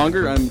while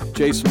longer. I'm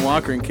Jason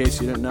Walker, in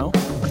case you didn't know.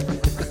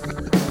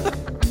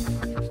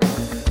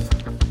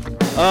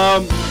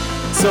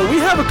 So we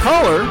have a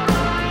caller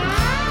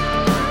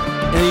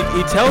And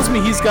he tells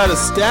me he's got a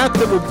stat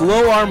that will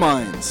blow our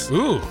minds.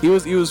 Ooh. He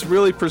was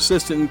really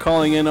persistent in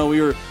calling in.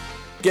 We were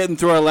getting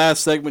through our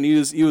last segment.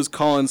 He was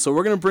calling. So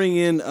we're going to bring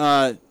in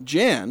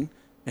Jan,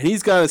 and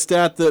he's got a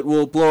stat that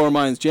will blow our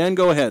minds. Jan,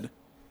 go ahead.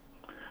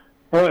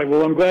 All right.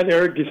 Well, I'm glad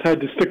Eric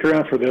decided to stick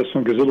around for this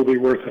one because it'll be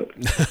worth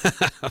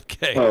it.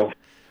 Okay. So,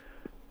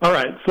 all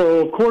right.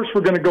 So, of course,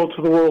 we're going to go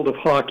to the world of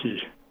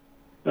hockey.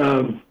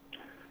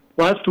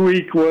 Last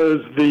week was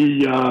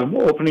the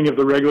opening of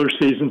the regular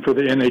season for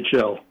the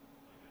NHL.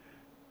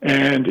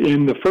 And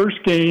in the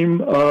first game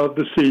of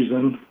the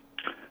season,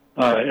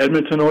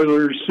 Edmonton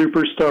Oilers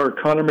superstar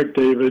Connor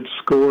McDavid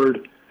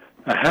scored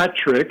a hat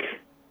trick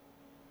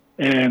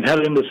and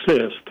had an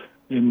assist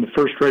in the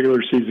first regular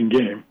season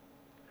game.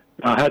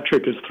 A hat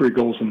trick is 3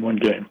 goals in one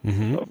game.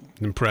 Mm-hmm. So,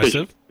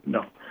 impressive.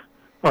 No.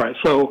 All right,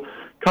 so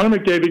Connor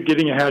McDavid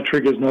getting a hat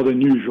trick is not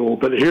unusual,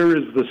 but here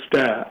is the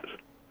stat.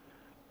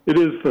 It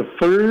is the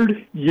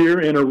 3rd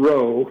year in a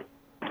row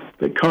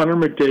that Connor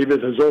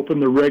McDavid has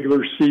opened the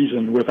regular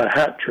season with a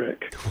hat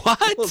trick.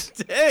 What? Oh,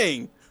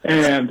 dang.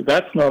 And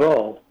that's not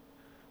all.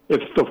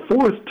 It's the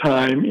 4th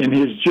time in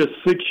his just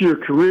 6-year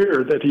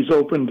career that he's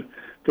opened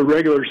the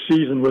regular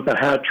season with a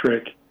hat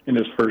trick in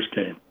his first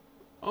game.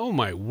 Oh,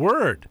 my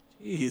word.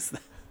 Jeez.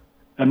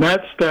 And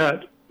that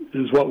stat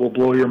is what will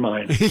blow your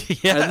mind.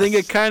 Yes. I think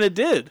it kind of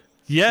did.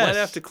 Yes. Might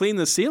have to clean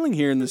the ceiling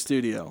here in the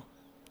studio.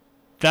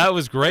 That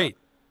was great.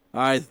 All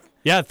right.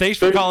 Yeah, thanks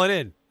for calling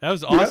in. That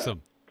was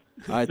awesome.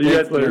 All right, See you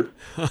guys later.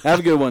 Have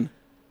a good one.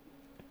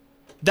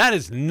 That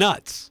is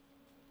nuts.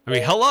 I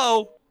mean,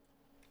 hello.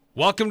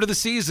 Welcome to the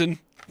season.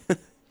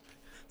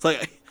 It's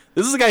like,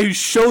 this is a guy who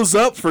shows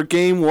up for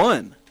game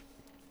 1.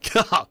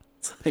 God.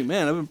 It's like,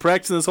 man, I've been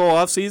practicing this whole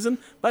offseason. I'm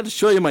about to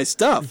show you my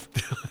stuff.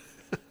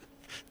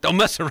 Don't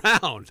mess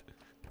around.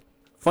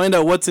 Find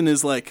out what's in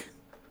his,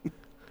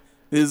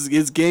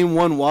 his game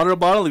 1 water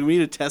bottle. We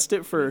need to test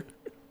it for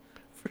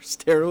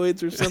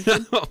steroids or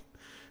something.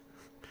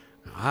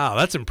 Wow,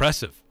 that's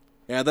impressive.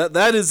 Yeah,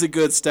 that is a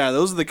good stat.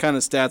 Those are the kind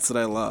of stats that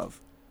I love.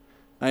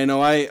 I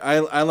know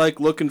I like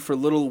looking for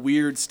little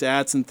weird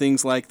stats and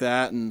things like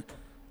that, and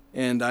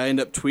I end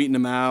up tweeting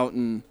them out,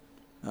 and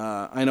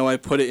I know I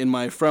put it in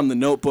my From the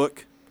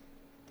Notebook,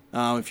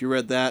 if you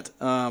read that.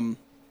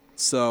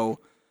 So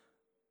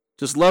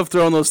just love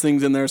throwing those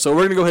things in there. So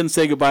we're going to go ahead and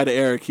say goodbye to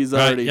Eric. He's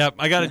already... Right, yep,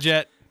 I got a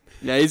jet.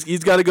 Yeah,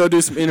 he's got to go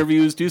do some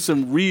interviews, do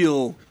some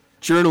real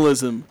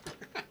journalism.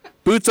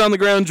 Boots on the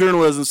ground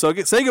journalism. So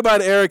say goodbye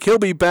to Eric. He'll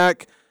be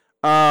back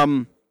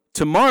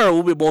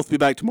tomorrow. We'll both be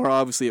back tomorrow,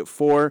 obviously, at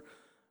 4.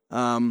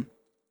 And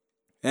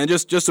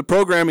just a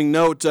programming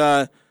note,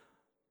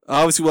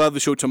 obviously we'll have the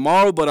show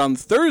tomorrow, but on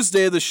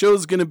Thursday the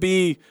show's going to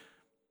be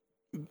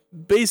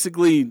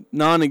basically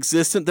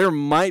non-existent. There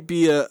might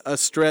be a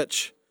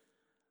stretch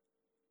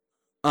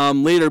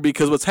later,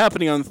 because what's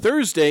happening on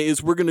Thursday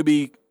is we're going to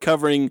be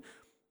covering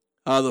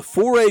the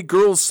 4A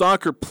girls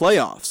soccer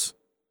playoffs.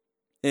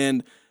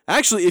 And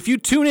actually, if you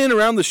tune in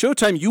around the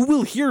showtime, you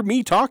will hear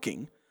me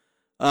talking,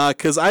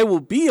 because I will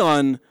be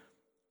on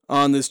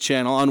this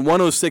channel on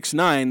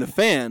 106.9, The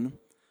Fan,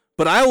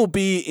 but I will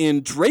be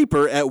in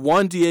Draper at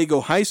Juan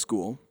Diego High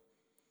School,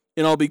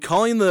 and I'll be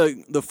calling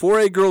the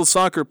 4A girls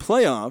soccer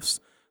playoffs.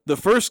 The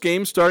first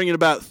game starting at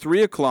about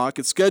 3 o'clock.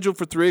 It's scheduled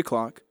for 3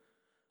 o'clock.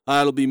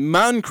 It'll be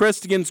Mountain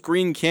Crest against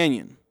Green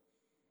Canyon.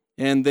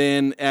 And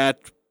then at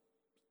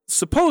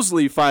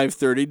supposedly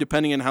 5:30,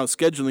 depending on how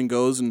scheduling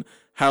goes and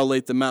how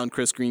late the Mountain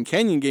Crest Green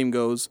Canyon game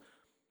goes,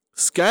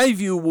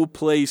 Skyview will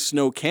play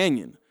Snow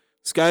Canyon.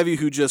 Skyview,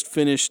 who just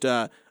finished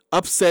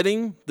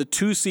upsetting the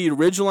 2-seed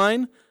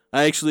Ridgeline.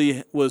 I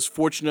actually was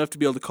fortunate enough to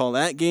be able to call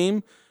that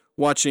game,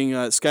 watching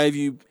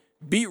Skyview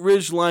beat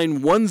Ridgeline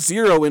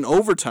 1-0 in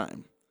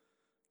overtime.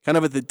 Kind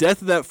of at the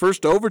death of that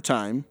first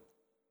overtime,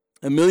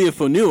 Amelia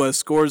Fonua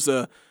scores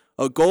a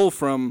goal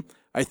from,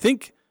 I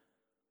think,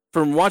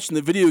 from watching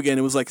the video again,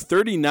 it was like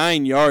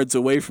 39 yards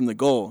away from the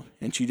goal,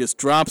 and she just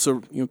drops a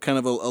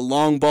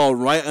long ball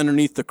right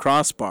underneath the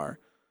crossbar.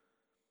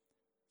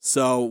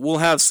 So we'll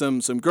have some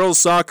girls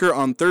soccer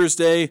on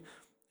Thursday,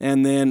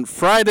 and then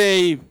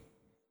Friday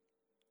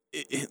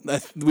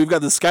we've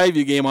got the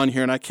Skyview game on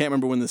here, and I can't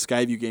remember when the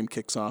Skyview game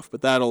kicks off,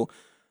 but that'll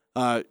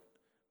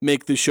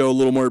make the show a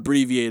little more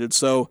abbreviated.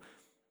 So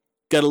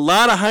got a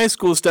lot of high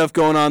school stuff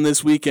going on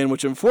this weekend,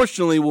 which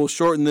unfortunately will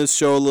shorten this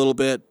show a little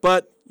bit,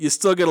 but you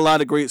still get a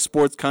lot of great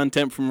sports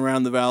content from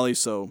around the valley,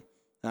 so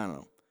I don't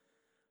know.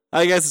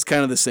 I guess it's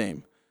kind of the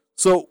same.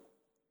 So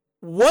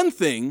one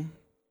thing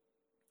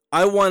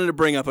I wanted to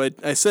bring up,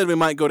 I said we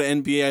might go to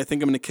NBA. I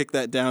think I'm going to kick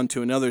that down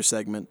to another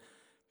segment,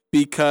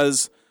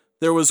 because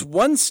there was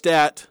one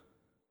stat.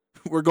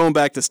 We're going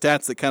back to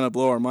stats that kind of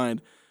blow our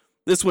mind.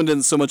 This one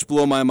didn't so much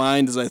blow my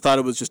mind as I thought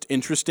it was just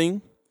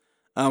interesting.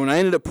 And I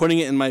ended up putting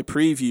it in my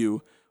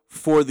preview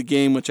for the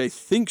game, which I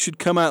think should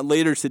come out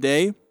later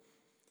today.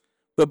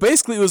 But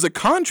basically, it was a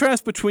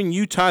contrast between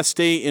Utah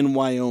State and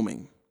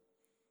Wyoming.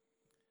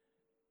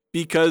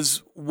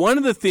 Because one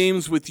of the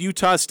themes with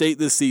Utah State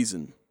this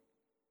season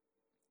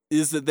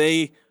is that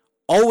they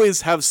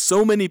always have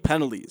so many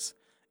penalties.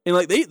 And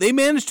like they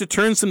managed to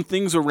turn some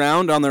things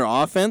around on their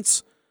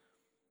offense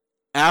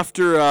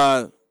after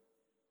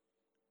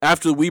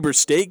the Weber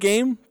State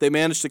game. They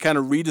managed to kind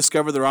of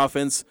rediscover their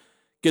offense,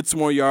 get some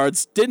more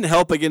yards. Didn't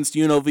help against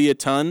UNLV a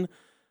ton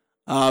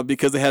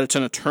because they had a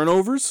ton of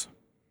turnovers.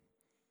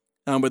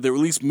 But they were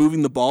at least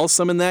moving the ball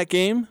some in that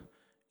game.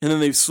 And then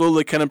they've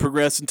slowly kind of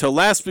progressed until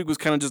last week was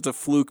kind of just a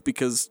fluke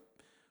because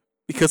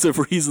of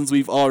reasons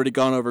we've already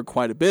gone over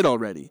quite a bit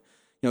already.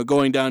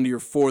 Going down to your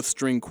fourth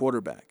string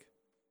quarterback.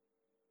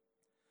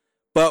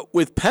 But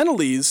with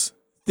penalties,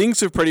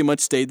 things have pretty much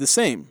stayed the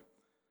same.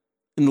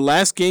 In the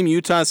last game,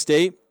 Utah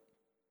State,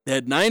 they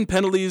had 9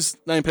 penalties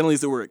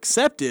that were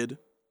accepted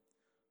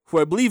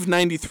for, I believe,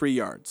 93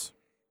 yards.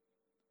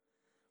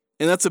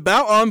 And that's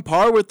about on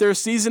par with their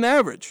season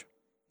average.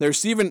 Their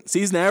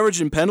season average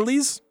in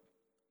penalties,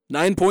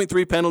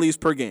 9.3 penalties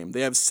per game.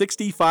 They have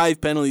 65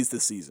 penalties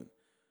this season.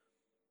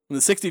 And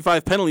the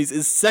 65 penalties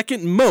is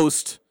second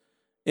most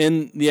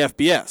in the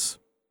FBS.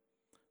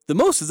 The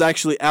most is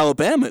actually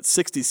Alabama at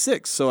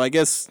 66. So I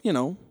guess,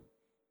 a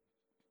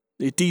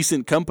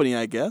decent company,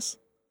 I guess.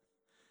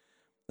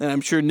 And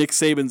I'm sure Nick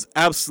Saban's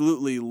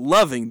absolutely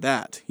loving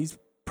that. He's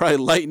probably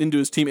lighting into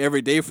his team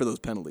every day for those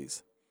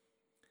penalties.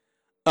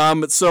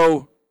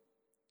 So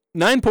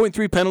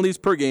 9.3 penalties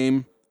per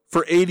game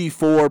for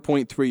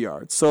 84.3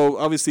 yards. So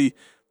obviously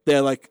they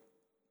had like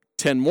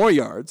 10 more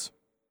yards.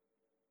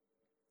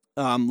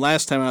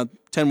 Last time out,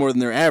 10 more than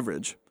their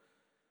average.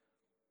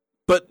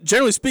 But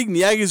generally speaking,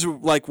 the Aggies are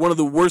like one of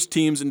the worst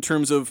teams in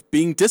terms of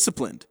being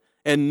disciplined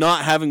and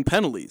not having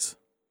penalties.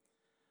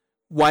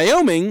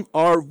 Wyoming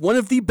are one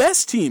of the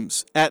best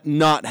teams at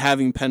not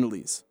having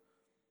penalties.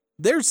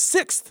 They're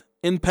 6th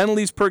in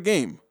penalties per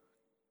game.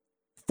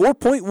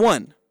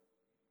 4.1.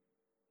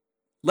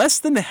 Less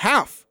than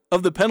half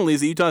of the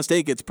penalties that Utah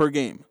State gets per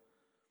game.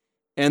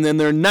 And then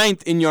they're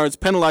 9th in yards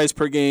penalized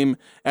per game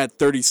at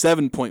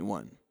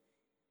 37.1.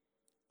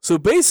 So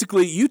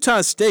basically,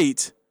 Utah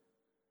State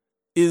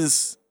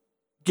is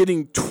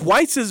getting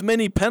twice as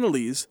many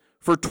penalties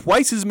for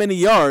twice as many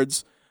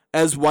yards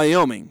as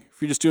Wyoming,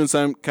 if you're just doing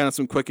some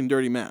quick and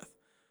dirty math.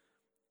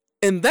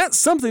 And that's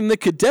something that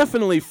could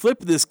definitely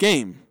flip this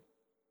game.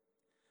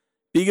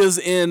 Because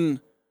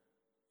in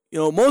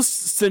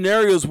most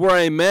scenarios where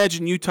I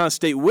imagine Utah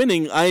State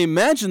winning, I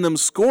imagine them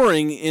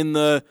scoring in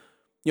the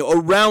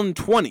around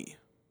 20.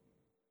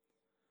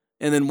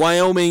 And then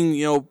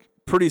Wyoming,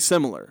 pretty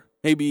similar.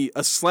 Maybe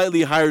a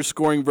slightly higher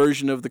scoring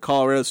version of the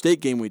Colorado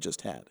State game we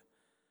just had.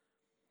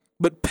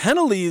 But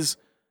penalties,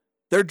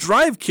 they're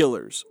drive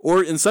killers.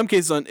 Or in some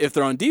cases, if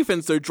they're on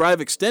defense, they're drive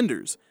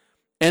extenders.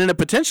 And in a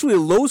potentially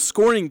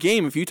low-scoring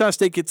game, if Utah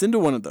State gets into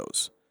one of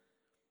those,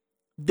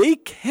 they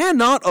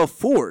cannot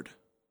afford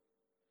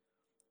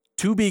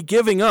to be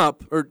giving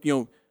up or,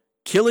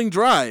 killing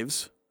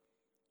drives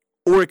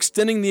or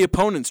extending the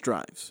opponent's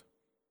drives.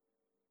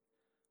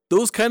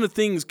 Those kind of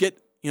things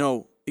get,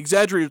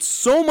 exaggerated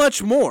so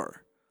much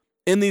more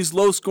in these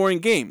low-scoring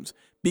games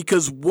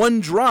because one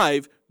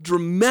drive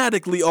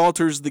dramatically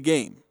alters the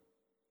game.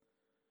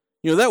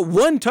 That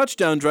one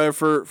touchdown drive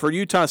for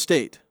Utah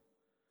State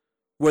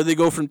where they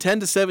go from 10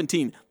 to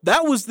 17,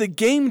 that was the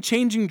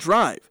game-changing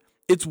drive.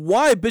 It's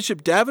why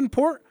Bishop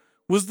Davenport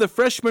was the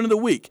freshman of the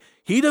week.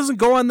 He doesn't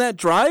go on that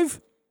drive,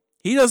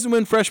 he doesn't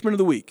win freshman of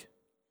the week.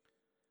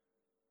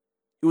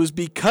 It was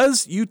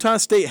because Utah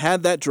State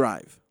had that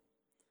drive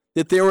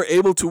that they were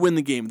able to win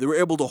the game. They were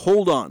able to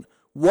hold on.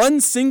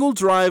 One single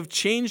drive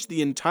changed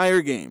the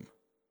entire game.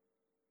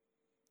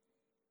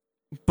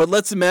 But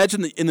let's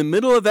imagine that in the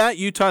middle of that,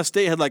 Utah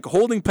State had like a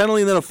holding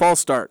penalty and then a false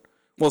start.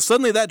 Well,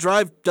 suddenly that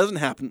drive doesn't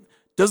happen,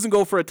 doesn't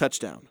go for a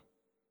touchdown.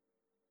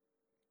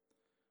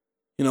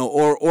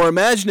 Or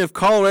imagine if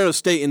Colorado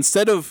State,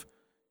 instead of,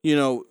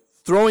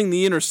 throwing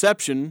the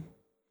interception,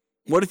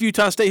 what if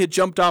Utah State had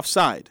jumped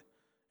offside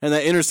and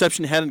that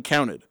interception hadn't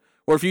counted?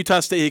 Or if Utah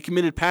State had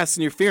committed pass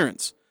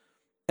interference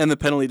and the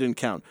penalty didn't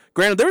count.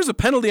 Granted, there was a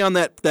penalty on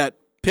that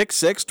pick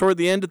six toward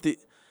the end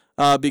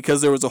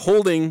because there was a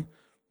holding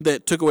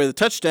that took away the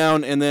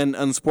touchdown and then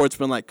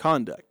unsportsmanlike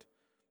conduct.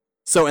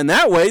 So in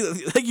that way,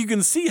 you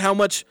can see how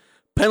much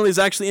penalties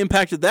actually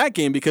impacted that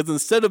game because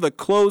instead of a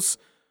close,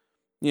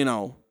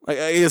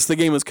 I guess the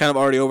game was kind of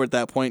already over at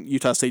that point.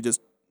 Utah State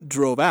just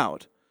drove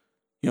out,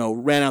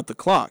 ran out the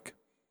clock.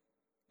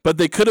 But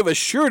they could have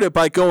assured it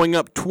by going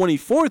up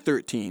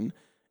 24-13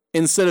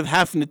 instead of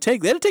having to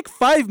they had to take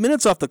 5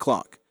 minutes off the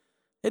clock.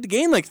 They had to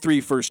gain like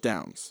 3 first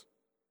downs.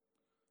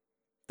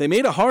 They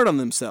made it hard on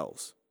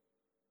themselves.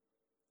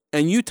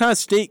 And Utah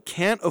State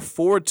can't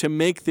afford to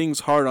make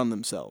things hard on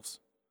themselves.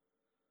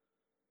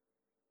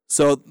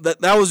 So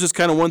that was just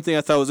kind of one thing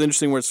I thought was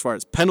interesting where as far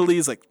as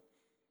penalties,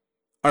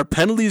 are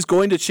penalties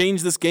going to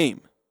change this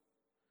game?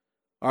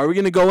 Are we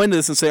going to go into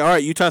this and say, all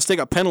right, Utah State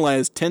got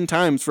penalized 10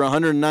 times for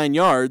 109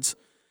 yards,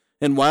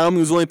 and Wyoming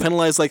was only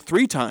penalized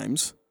 3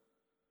 times?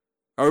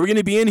 Are we going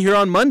to be in here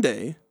on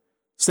Monday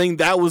saying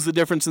that was the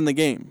difference in the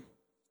game?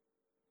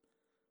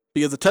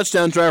 Because the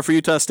touchdown drive for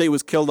Utah State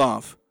was killed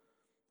off,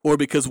 or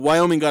because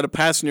Wyoming got a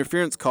pass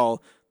interference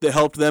call that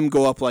helped them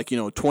go up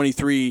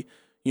 23,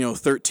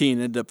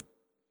 13 ended up,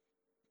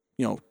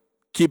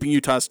 keeping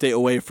Utah State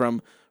away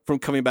from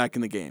coming back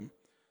in the game.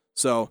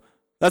 So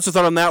that's the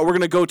thought on that. We're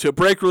going to go to a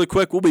break really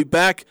quick. We'll be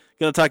back.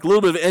 Going to talk a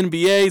little bit of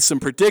NBA, some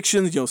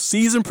predictions,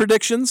 season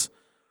predictions.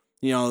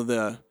 Who's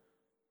going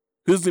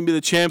to be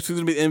the champs, who's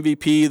going to be the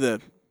MVP,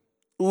 the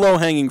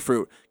low-hanging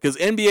fruit. Because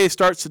NBA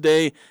starts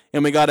today,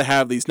 and we got to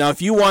have these. Now,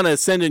 if you want to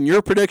send in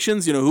your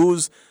predictions,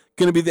 who's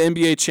going to be the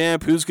NBA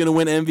champ, who's going to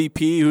win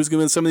MVP, who's going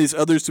to win some of these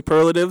other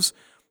superlatives,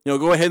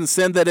 go ahead and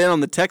send that in on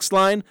the text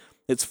line.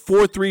 It's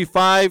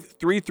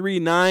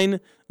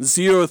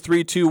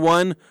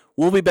 435-339-0321.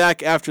 We'll be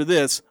back after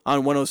this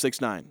on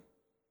 106.9.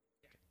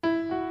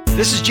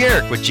 This is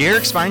Jarek with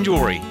Jarek's Fine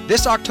Jewelry.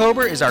 This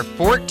October is our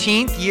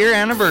 14th year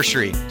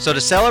anniversary. So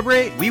to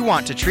celebrate, we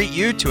want to treat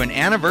you to an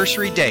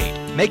anniversary date.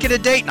 Make it a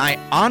date night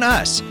on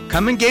us.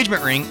 Come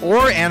engagement ring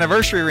or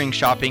anniversary ring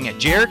shopping at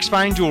Jarek's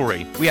Fine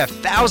Jewelry. We have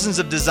thousands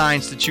of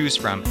designs to choose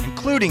from,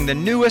 including the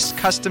newest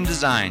custom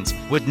designs.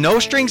 With no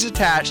strings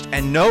attached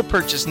and no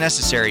purchase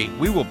necessary,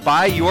 we will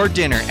buy your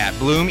dinner at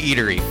Bloom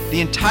Eatery.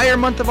 The entire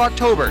month of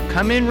October,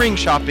 come in ring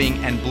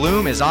shopping and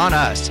Bloom is on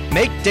us.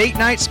 Make date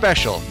night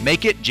special.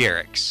 Make it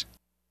Jarek's.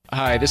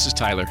 Hi, this is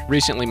Tyler.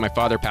 Recently, my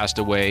father passed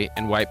away,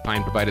 and White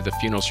Pine provided the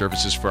funeral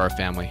services for our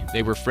family.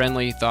 They were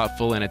friendly,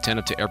 thoughtful, and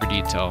attentive to every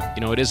detail.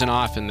 It isn't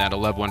often that a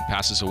loved one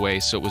passes away,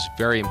 so it was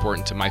very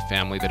important to my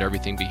family that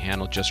everything be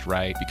handled just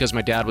right. Because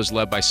my dad was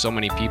loved by so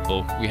many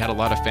people, we had a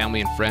lot of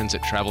family and friends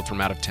that traveled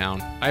from out of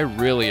town. I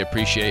really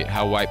appreciate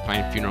how White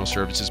Pine Funeral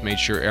Services made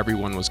sure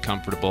everyone was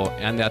comfortable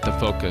and that the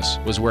focus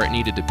was where it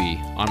needed to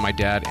be, on my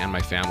dad and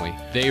my family.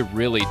 They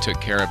really took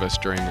care of us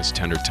during this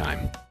tender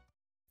time.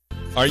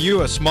 Are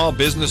you a small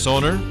business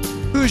owner?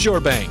 Who's your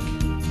bank?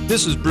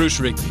 This is Bruce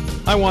Rigby.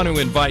 I want to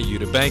invite you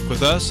to bank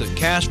with us at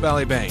Cache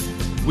Valley Bank.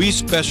 We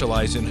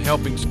specialize in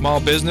helping small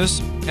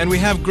business, and we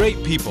have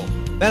great people.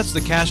 That's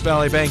the Cache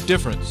Valley Bank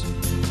difference.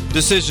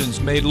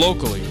 Decisions made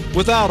locally,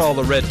 without all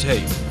the red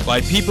tape, by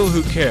people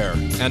who care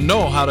and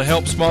know how to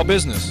help small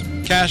business.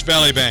 Cache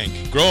Valley Bank,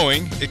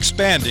 growing,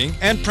 expanding,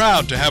 and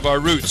proud to have our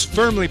roots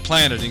firmly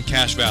planted in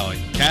Cache Valley.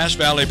 Cache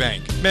Valley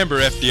Bank, member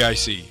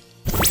FDIC.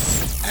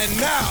 And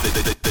now,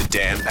 the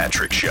Dan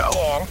Patrick Show.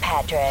 Dan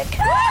Patrick.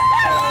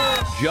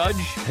 Judge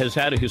has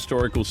had a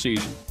historical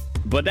season,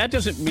 but that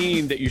doesn't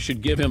mean that you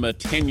should give him a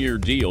 10-year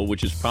deal,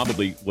 which is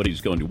probably what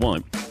he's going to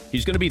want.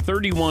 He's going to be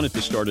 31 at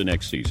the start of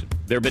next season.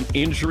 There have been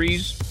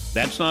injuries.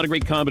 That's not a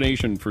great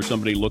combination for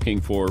somebody looking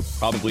for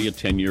probably a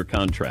 10-year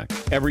contract.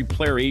 Every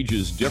player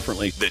ages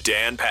differently. The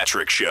Dan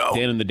Patrick Show.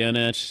 Dan and the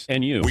Danettes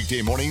and you.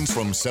 Weekday mornings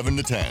from 7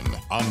 to 10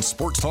 on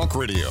Sports Talk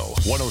Radio,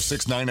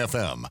 106.9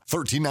 FM,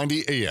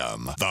 1390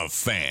 AM. The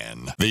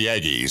Fan. The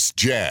Aggies,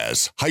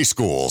 Jazz, high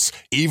schools,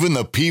 even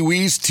the Pee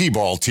Wee's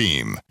T-ball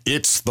team.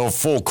 It's the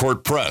Full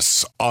Court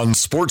Press on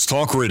Sports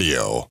Talk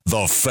Radio.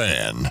 The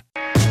Fan.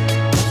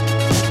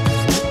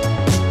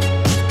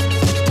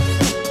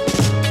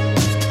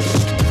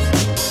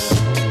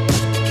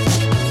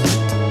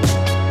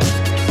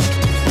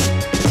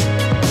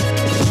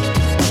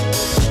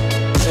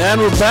 And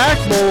we're back,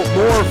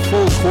 more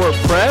Full Court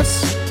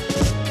Press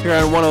here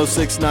on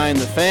 106.9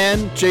 The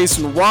Fan.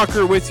 Jason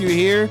Walker with you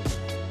here.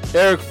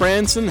 Eric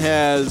Frandsen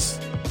has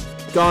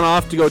gone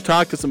off to go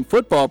talk to some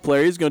football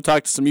players. He's going to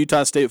talk to some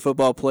Utah State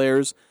football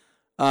players.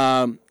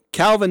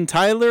 Calvin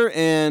Tyler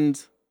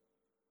and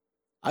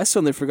I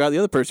suddenly forgot the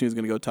other person he was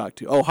going to go talk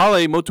to. Oh,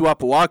 Hale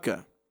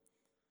Motuapawaka.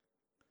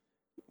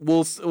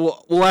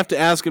 We'll have to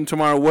ask him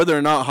tomorrow whether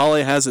or not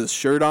Hale has his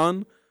shirt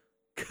on,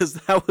 because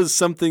that was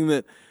something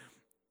that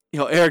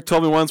Eric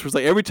told me once, was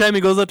like every time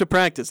he goes out to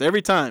practice,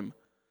 every time,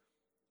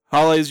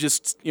 Holly's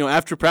just,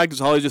 after practice,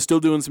 Holly's just still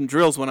doing some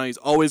drills when he's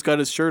always got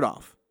his shirt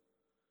off.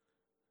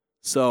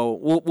 So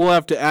we'll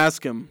have to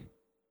ask him.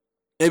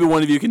 Maybe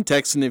one of you can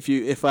text him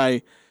if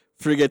I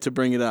forget to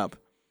bring it up.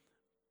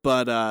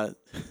 But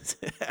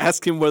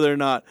ask him whether or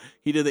not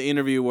he did the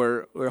interview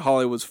where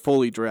Holly was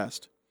fully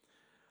dressed.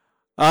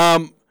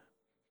 But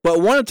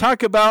want to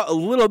talk about a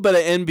little bit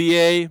of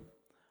NBA.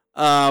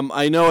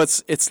 I know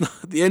it's not,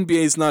 the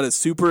NBA is not a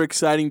super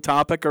exciting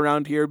topic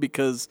around here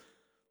because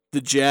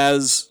the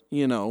Jazz,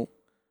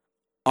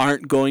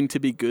 aren't going to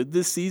be good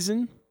this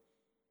season.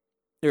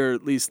 Or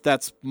at least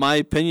that's my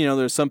opinion.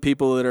 There's some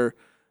people that are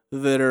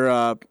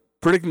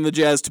predicting the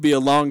Jazz to be a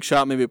long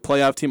shot, maybe a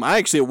playoff team. I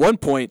actually at one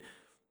point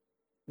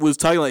was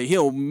talking like,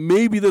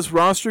 maybe this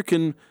roster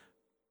can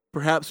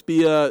perhaps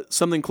be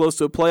something close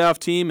to a playoff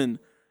team,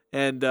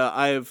 and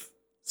I have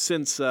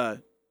since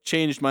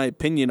changed my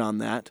opinion on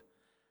that.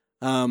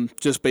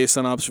 Just based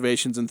on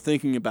observations and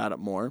thinking about it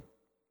more.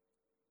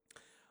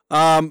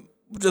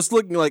 Just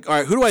looking like, all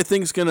right, who do I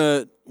think is going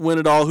to win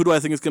it all? Who do I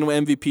think is going to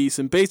win MVP?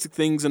 Some basic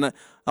things, and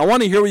I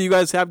want to hear what you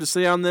guys have to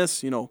say on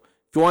this. If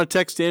you want to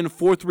text in,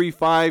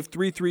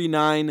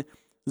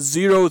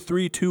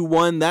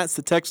 435-339-0321. That's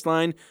the text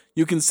line.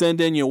 You can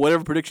send in,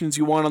 whatever predictions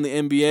you want on the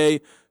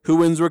NBA. Who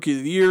wins Rookie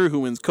of the Year?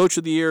 Who wins Coach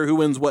of the Year? Who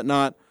wins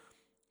whatnot?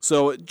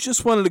 So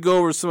just wanted to go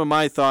over some of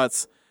my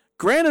thoughts.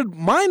 Granted,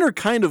 mine are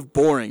kind of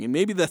boring, and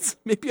maybe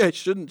I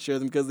shouldn't share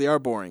them because they are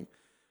boring.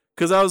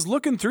 Because I was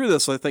looking through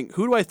this, I think,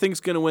 who do I think is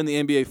going to win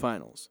the NBA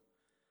Finals?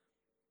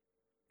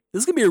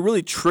 This is going to be a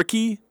really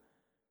tricky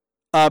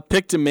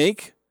pick to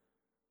make.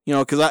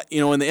 Because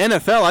in the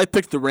NFL, I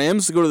picked the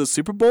Rams to go to the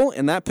Super Bowl,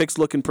 and that pick's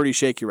looking pretty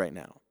shaky right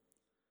now.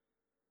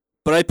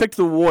 But I picked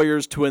the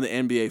Warriors to win the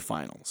NBA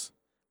Finals,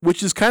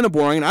 which is kind of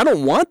boring, and I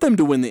don't want them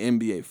to win the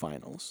NBA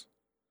Finals.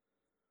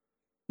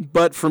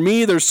 But for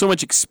me, there's so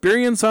much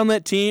experience on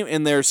that team,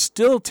 and they're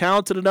still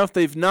talented enough.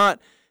 They've not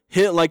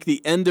hit like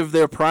the end of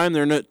their prime.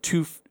 They're not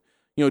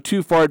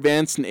too far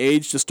advanced in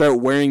age to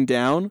start wearing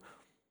down.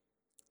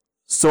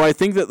 So I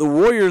think that the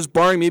Warriors,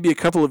 barring maybe a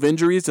couple of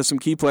injuries to some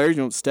key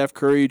players, Steph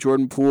Curry,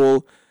 Jordan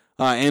Poole,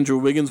 Andrew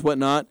Wiggins,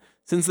 whatnot,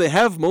 since they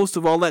have most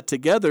of all that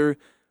together,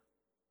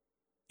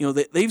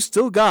 they've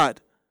still got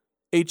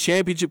a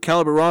championship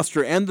caliber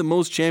roster and the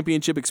most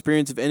championship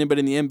experience of anybody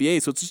in the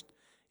NBA. So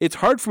it's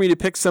hard for me to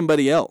pick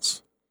somebody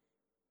else.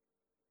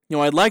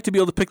 I'd like to be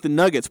able to pick the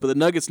Nuggets, but the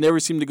Nuggets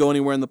never seem to go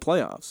anywhere in the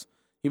playoffs,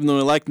 even though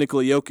I like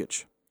Nikola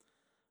Jokic.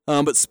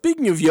 But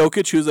speaking of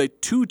Jokic, who's a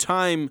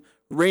 2-time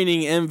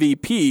reigning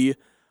MVP,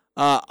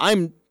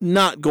 I'm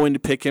not going to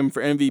pick him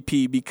for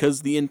MVP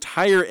because the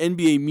entire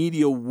NBA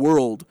media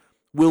world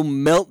will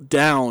melt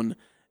down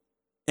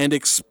and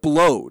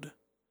explode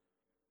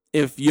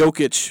if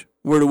Jokic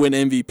were to win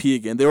MVP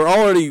again. They were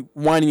already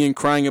whining and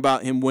crying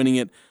about him winning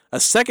it a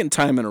second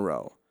time in a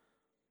row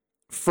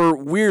for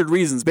weird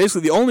reasons.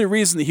 Basically, the only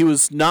reason that he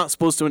was not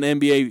supposed to win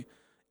NBA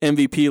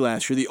MVP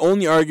last year, the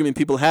only argument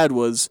people had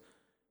was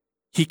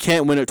he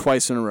can't win it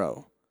twice in a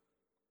row.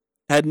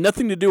 Had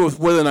nothing to do with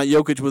whether or not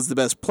Jokic was the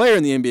best player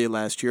in the NBA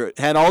last year. It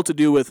had all to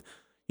do with,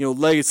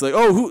 legacy. Like,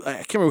 I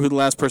can't remember who the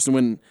last person to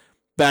win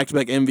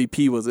back-to-back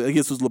MVP was. I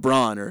guess it was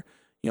LeBron, or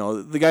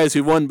the guys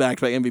who won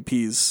back-to-back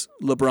MVPs,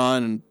 LeBron,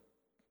 and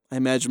I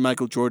imagine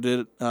Michael Jordan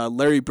did it.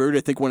 Larry Bird,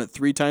 I think, won it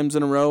 3 times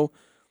in a row.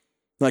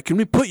 Like, can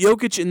we put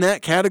Jokic in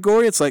that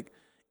category? It's like,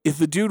 if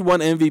the dude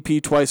won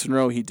MVP twice in a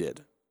row, he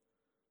did.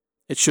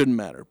 It shouldn't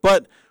matter.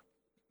 But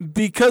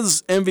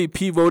because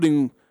MVP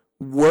voting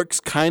works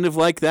kind of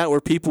like that,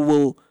 where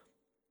people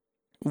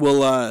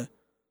will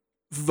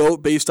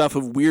vote based off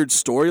of weird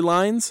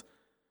storylines.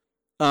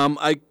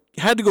 I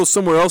had to go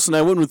somewhere else, and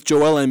I went with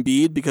Joel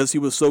Embiid because he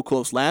was so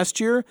close last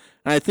year,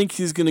 and I think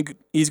he's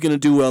gonna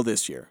do well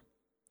this year.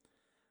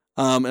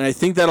 And I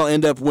think that'll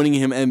end up winning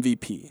him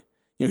MVP.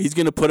 He's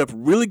gonna put up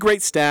really great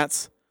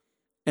stats,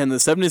 and the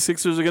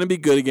 76ers are gonna be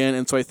good again,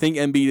 and so I think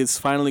Embiid is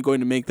finally going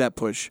to make that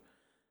push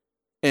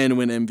and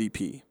win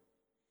MVP.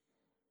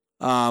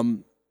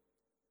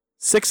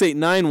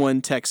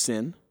 6891 texts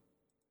in.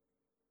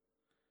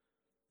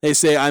 They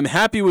say, I'm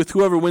happy with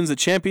whoever wins the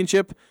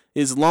championship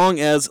as long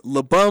as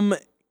LeBum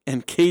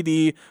and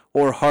KD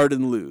or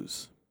Harden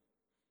lose.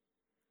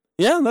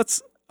 Yeah,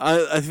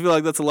 I feel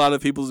like that's a lot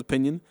of people's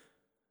opinion.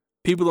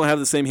 People don't have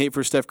the same hate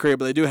for Steph Curry,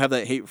 but they do have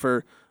that hate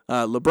for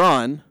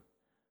LeBron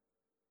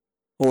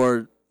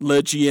or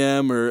Le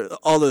GM or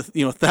all the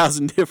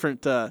 1,000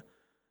 different or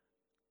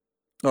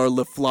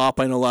Le Flop.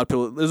 I know a lot of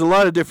people. There's a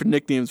lot of different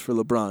nicknames for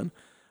LeBron.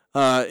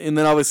 And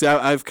then obviously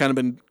I've kind of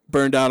been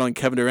burned out on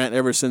Kevin Durant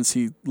ever since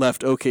he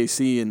left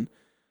OKC, and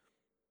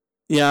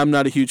yeah, I'm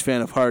not a huge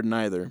fan of Harden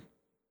either.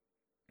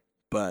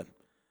 But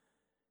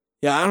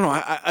yeah, I don't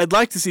know. I'd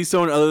like to see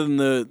someone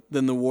other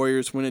than the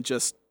Warriors win it,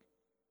 just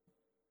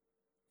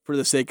for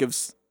the sake of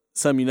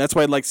some. That's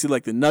why I'd like to see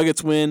like the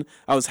Nuggets win.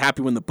 I was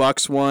happy when the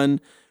Bucks won.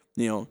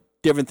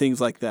 Different things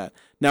like that.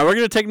 Now we're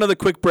gonna take another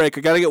quick break.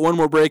 I gotta get one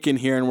more break in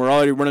here, and we're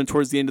already running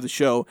towards the end of the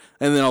show.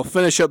 And then I'll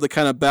finish up the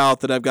kind of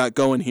bout that I've got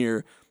going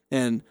here,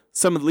 and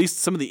at least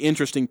some of the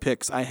interesting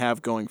picks I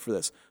have going for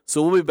this.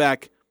 So we'll be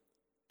back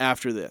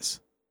after this.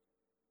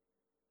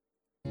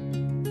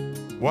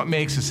 What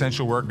makes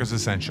essential workers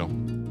essential?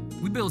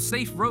 We build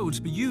safe roads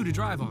for you to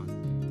drive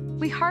on.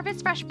 We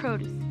harvest fresh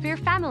produce for your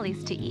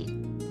families to eat.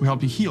 We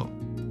help you heal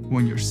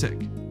when you're sick.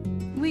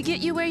 We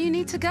get you where you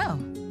need to go.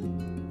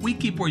 We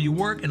keep where you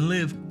work and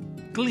live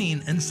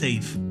clean and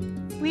safe.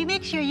 We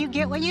make sure you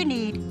get what you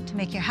need to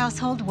make your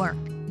household work.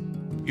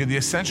 You're the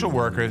essential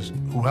workers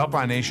who help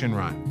our nation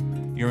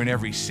run. You're in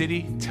every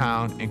city,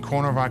 town, and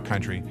corner of our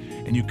country,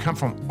 and you come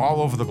from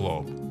all over the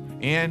globe.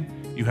 And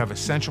you have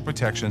essential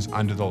protections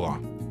under the law.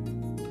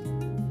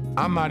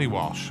 I'm Marty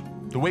Walsh.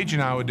 The Wage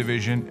and Hour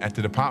Division at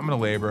the Department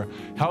of Labor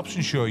helps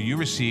ensure you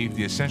receive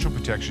the essential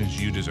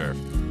protections you deserve.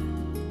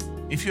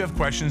 If you have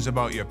questions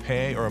about your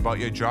pay or about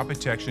your job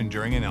protection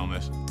during an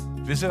illness,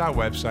 visit our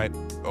website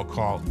or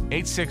call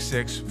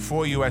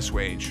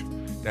 866-4US-WAGE.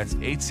 That's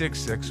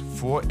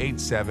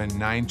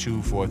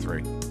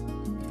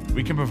 866-487-9243.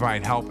 We can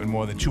provide help in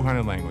more than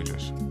 200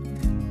 languages.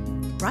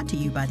 Brought to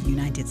you by the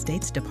United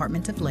States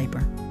Department of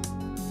Labor.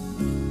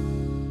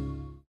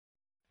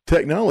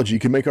 Technology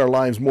can make our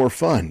lives more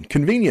fun,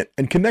 convenient,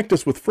 and connect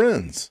us with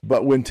friends.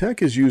 But when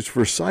tech is used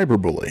for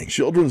cyberbullying,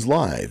 children's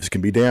lives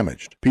can be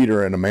damaged.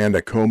 Peter and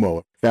Amanda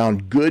Como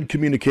found good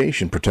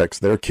communication protects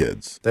their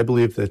kids. I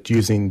believe that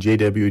using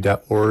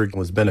jw.org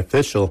was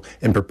beneficial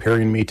in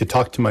preparing me to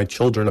talk to my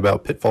children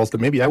about pitfalls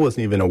that maybe I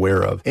wasn't even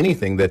aware of.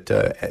 Anything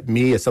that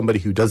me, as somebody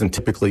who doesn't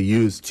typically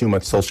use too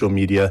much social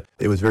media,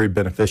 it was very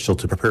beneficial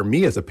to prepare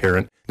me as a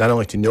parent, not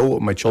only to know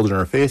what my children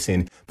are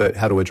facing, but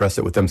how to address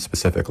it with them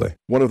specifically.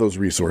 One of those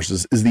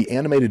resources is the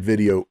animated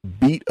video,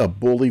 Beat a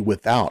Bully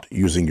Without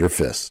Using Your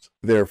Fist.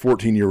 Their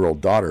 14-year-old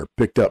daughter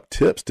picked up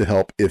tips to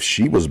help if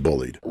she was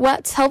bullied.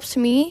 What's helped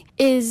me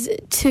is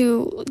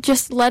to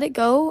just let it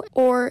go,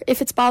 or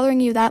if it's bothering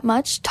you that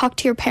much, talk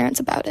to your parents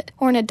about it,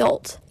 or an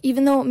adult.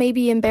 Even though it may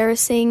be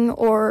embarrassing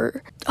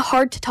or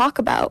hard to talk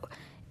about,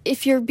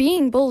 if you're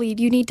being bullied,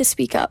 you need to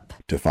speak up.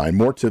 To find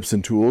more tips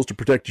and tools to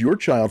protect your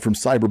child from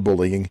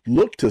cyberbullying,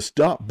 look to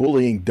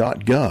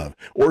stopbullying.gov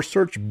or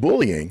search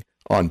bullying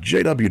on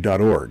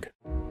jw.org.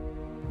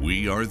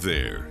 We are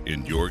there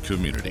in your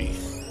community.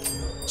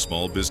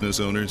 Small business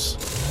owners,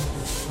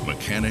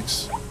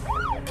 mechanics,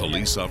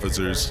 police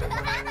officers,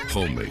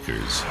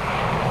 homemakers.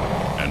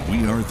 And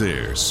we are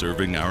there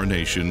serving our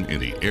nation in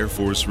the Air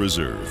Force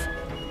Reserve.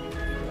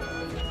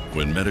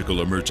 When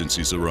medical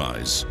emergencies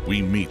arise,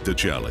 we meet the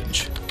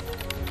challenge.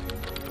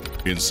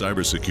 In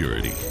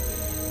cybersecurity,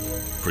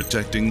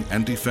 protecting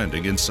and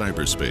defending in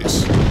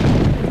cyberspace.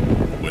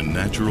 When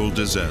natural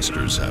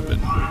disasters happen,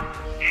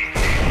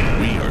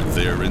 we are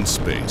there in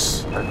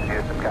space.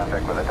 Houston,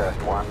 contact with a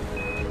test 1.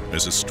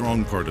 As a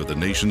strong part of the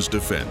nation's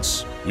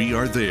defense, we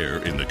are there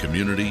in the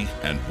community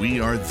and we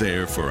are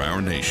there for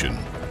our nation.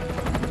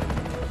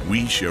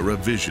 We share a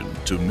vision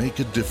to make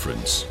a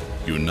difference,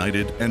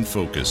 united and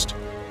focused,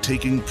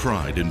 taking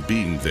pride in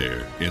being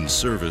there in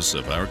service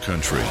of our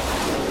country.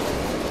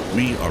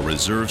 We are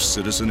Reserve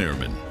Citizen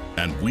Airmen,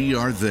 and we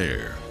are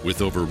there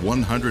with over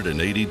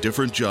 180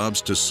 different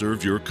jobs to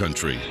serve your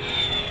country.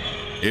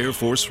 Air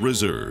Force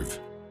Reserve.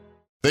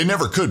 They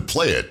never could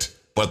play it,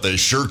 but they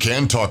sure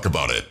can talk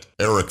about it.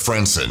 Eric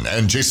Frandsen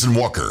and Jason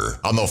Walker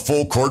on the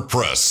Full Court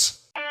Press.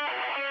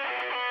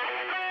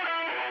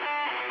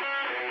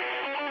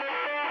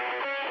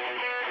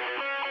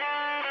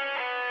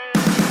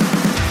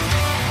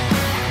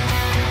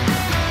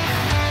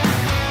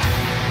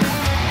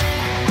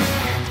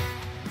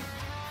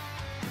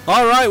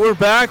 All right, we're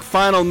back.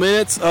 Final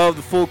minutes of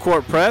the Full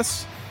Court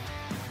Press.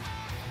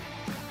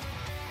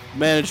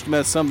 Managed to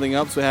mess something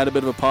up, so I had a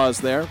bit of a pause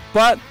there.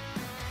 But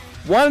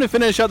wanted to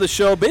finish out the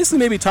show, basically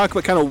maybe talk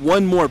about kind of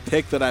one more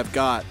pick that I've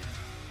got.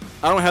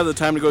 I don't have the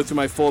time to go through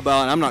my full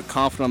ballot, and I'm not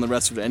confident on the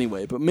rest of it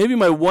anyway, but maybe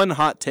my one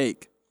hot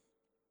take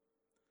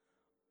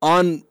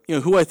on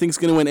who I think is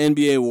going to win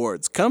NBA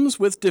awards comes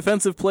with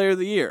Defensive Player of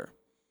the Year.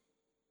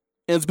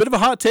 And it's a bit of a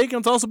hot take, and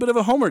it's also a bit of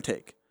a homer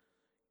take.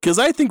 Because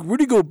I think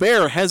Rudy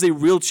Gobert has a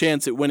real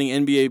chance at winning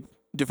NBA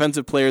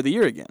Defensive Player of the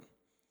Year again.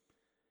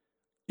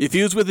 If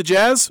he was with the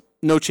Jazz,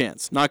 no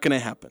chance. Not going to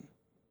happen.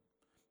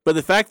 But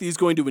the fact that he's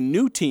going to a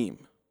new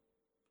team,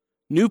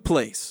 new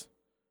place,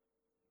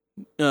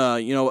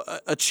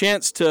 a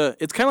chance to,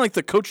 it's kind of like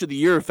the Coach of the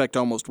Year effect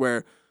almost,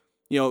 where,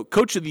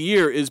 Coach of the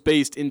Year is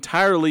based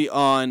entirely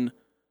on,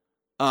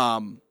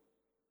 how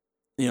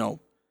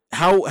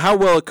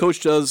well a coach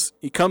does.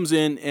 He comes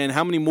in, and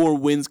how many more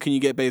wins can you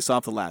get based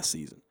off the last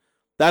season.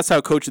 That's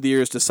how Coach of the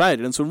Year is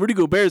decided. And so Rudy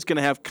Gobert is going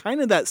to have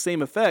kind of that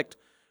same effect,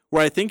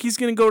 where I think he's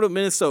going to go to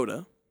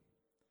Minnesota,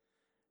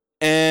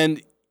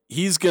 and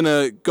he's going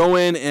to go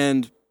in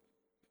and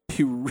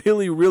be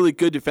really, really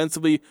good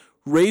defensively,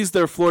 raise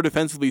their floor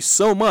defensively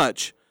so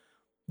much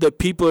that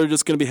people are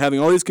just going to be having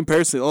all these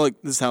comparisons. Oh,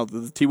 this is how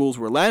the T-Wolves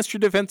were last year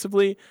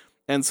defensively,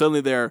 and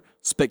suddenly they're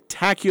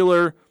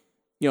spectacular,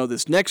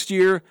 this next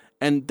year,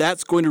 and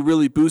that's going to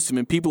really boost him,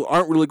 and people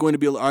aren't really going to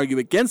be able to argue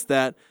against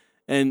that.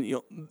 And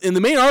and the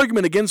main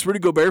argument against Rudy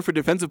Gobert for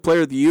Defensive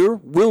Player of the Year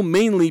will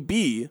mainly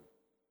be,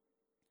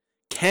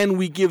 can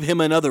we give him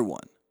another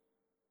one?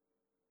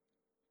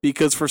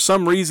 Because for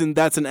some reason,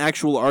 that's an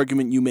actual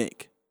argument you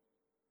make.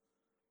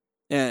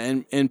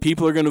 And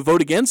people are going to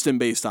vote against him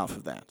based off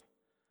of that.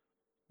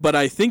 But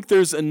I think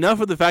there's enough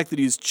of the fact that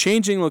he's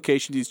changing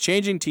locations, he's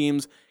changing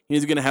teams, and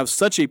he's going to have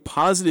such a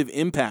positive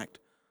impact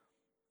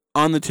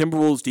on the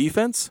Timberwolves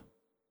defense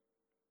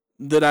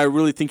that I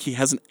really think he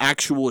has an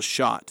actual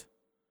shot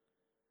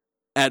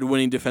at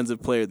winning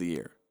Defensive Player of the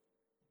Year.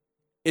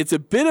 It's a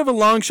bit of a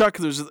long shot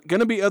because there's going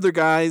to be other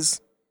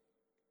guys.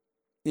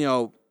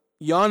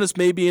 Giannis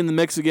may be in the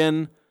mix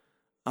again.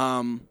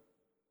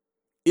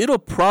 It'll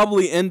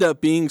probably end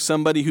up being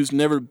somebody who's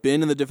never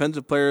been in the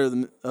Defensive Player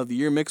of the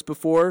Year mix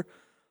before,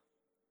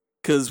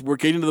 because we're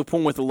getting to the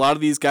point with a lot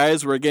of these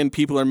guys where, again,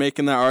 people are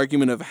making that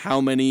argument of how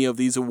many of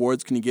these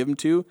awards can you give him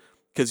to.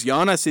 Because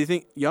Giannis, I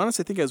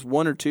think, has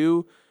 1 or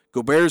 2.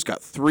 Gobert's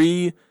got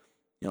 3.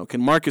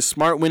 Can Marcus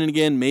Smart win it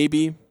again?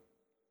 Maybe.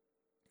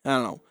 I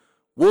don't know.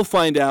 We'll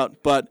find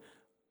out, but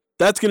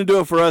that's going to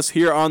do it for us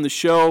here on the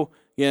show.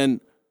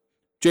 Again,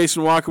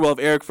 Jason Walker will have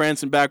Eric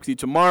Frandsen back with you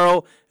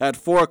tomorrow at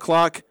 4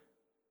 o'clock.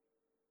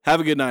 Have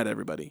a good night,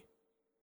 everybody.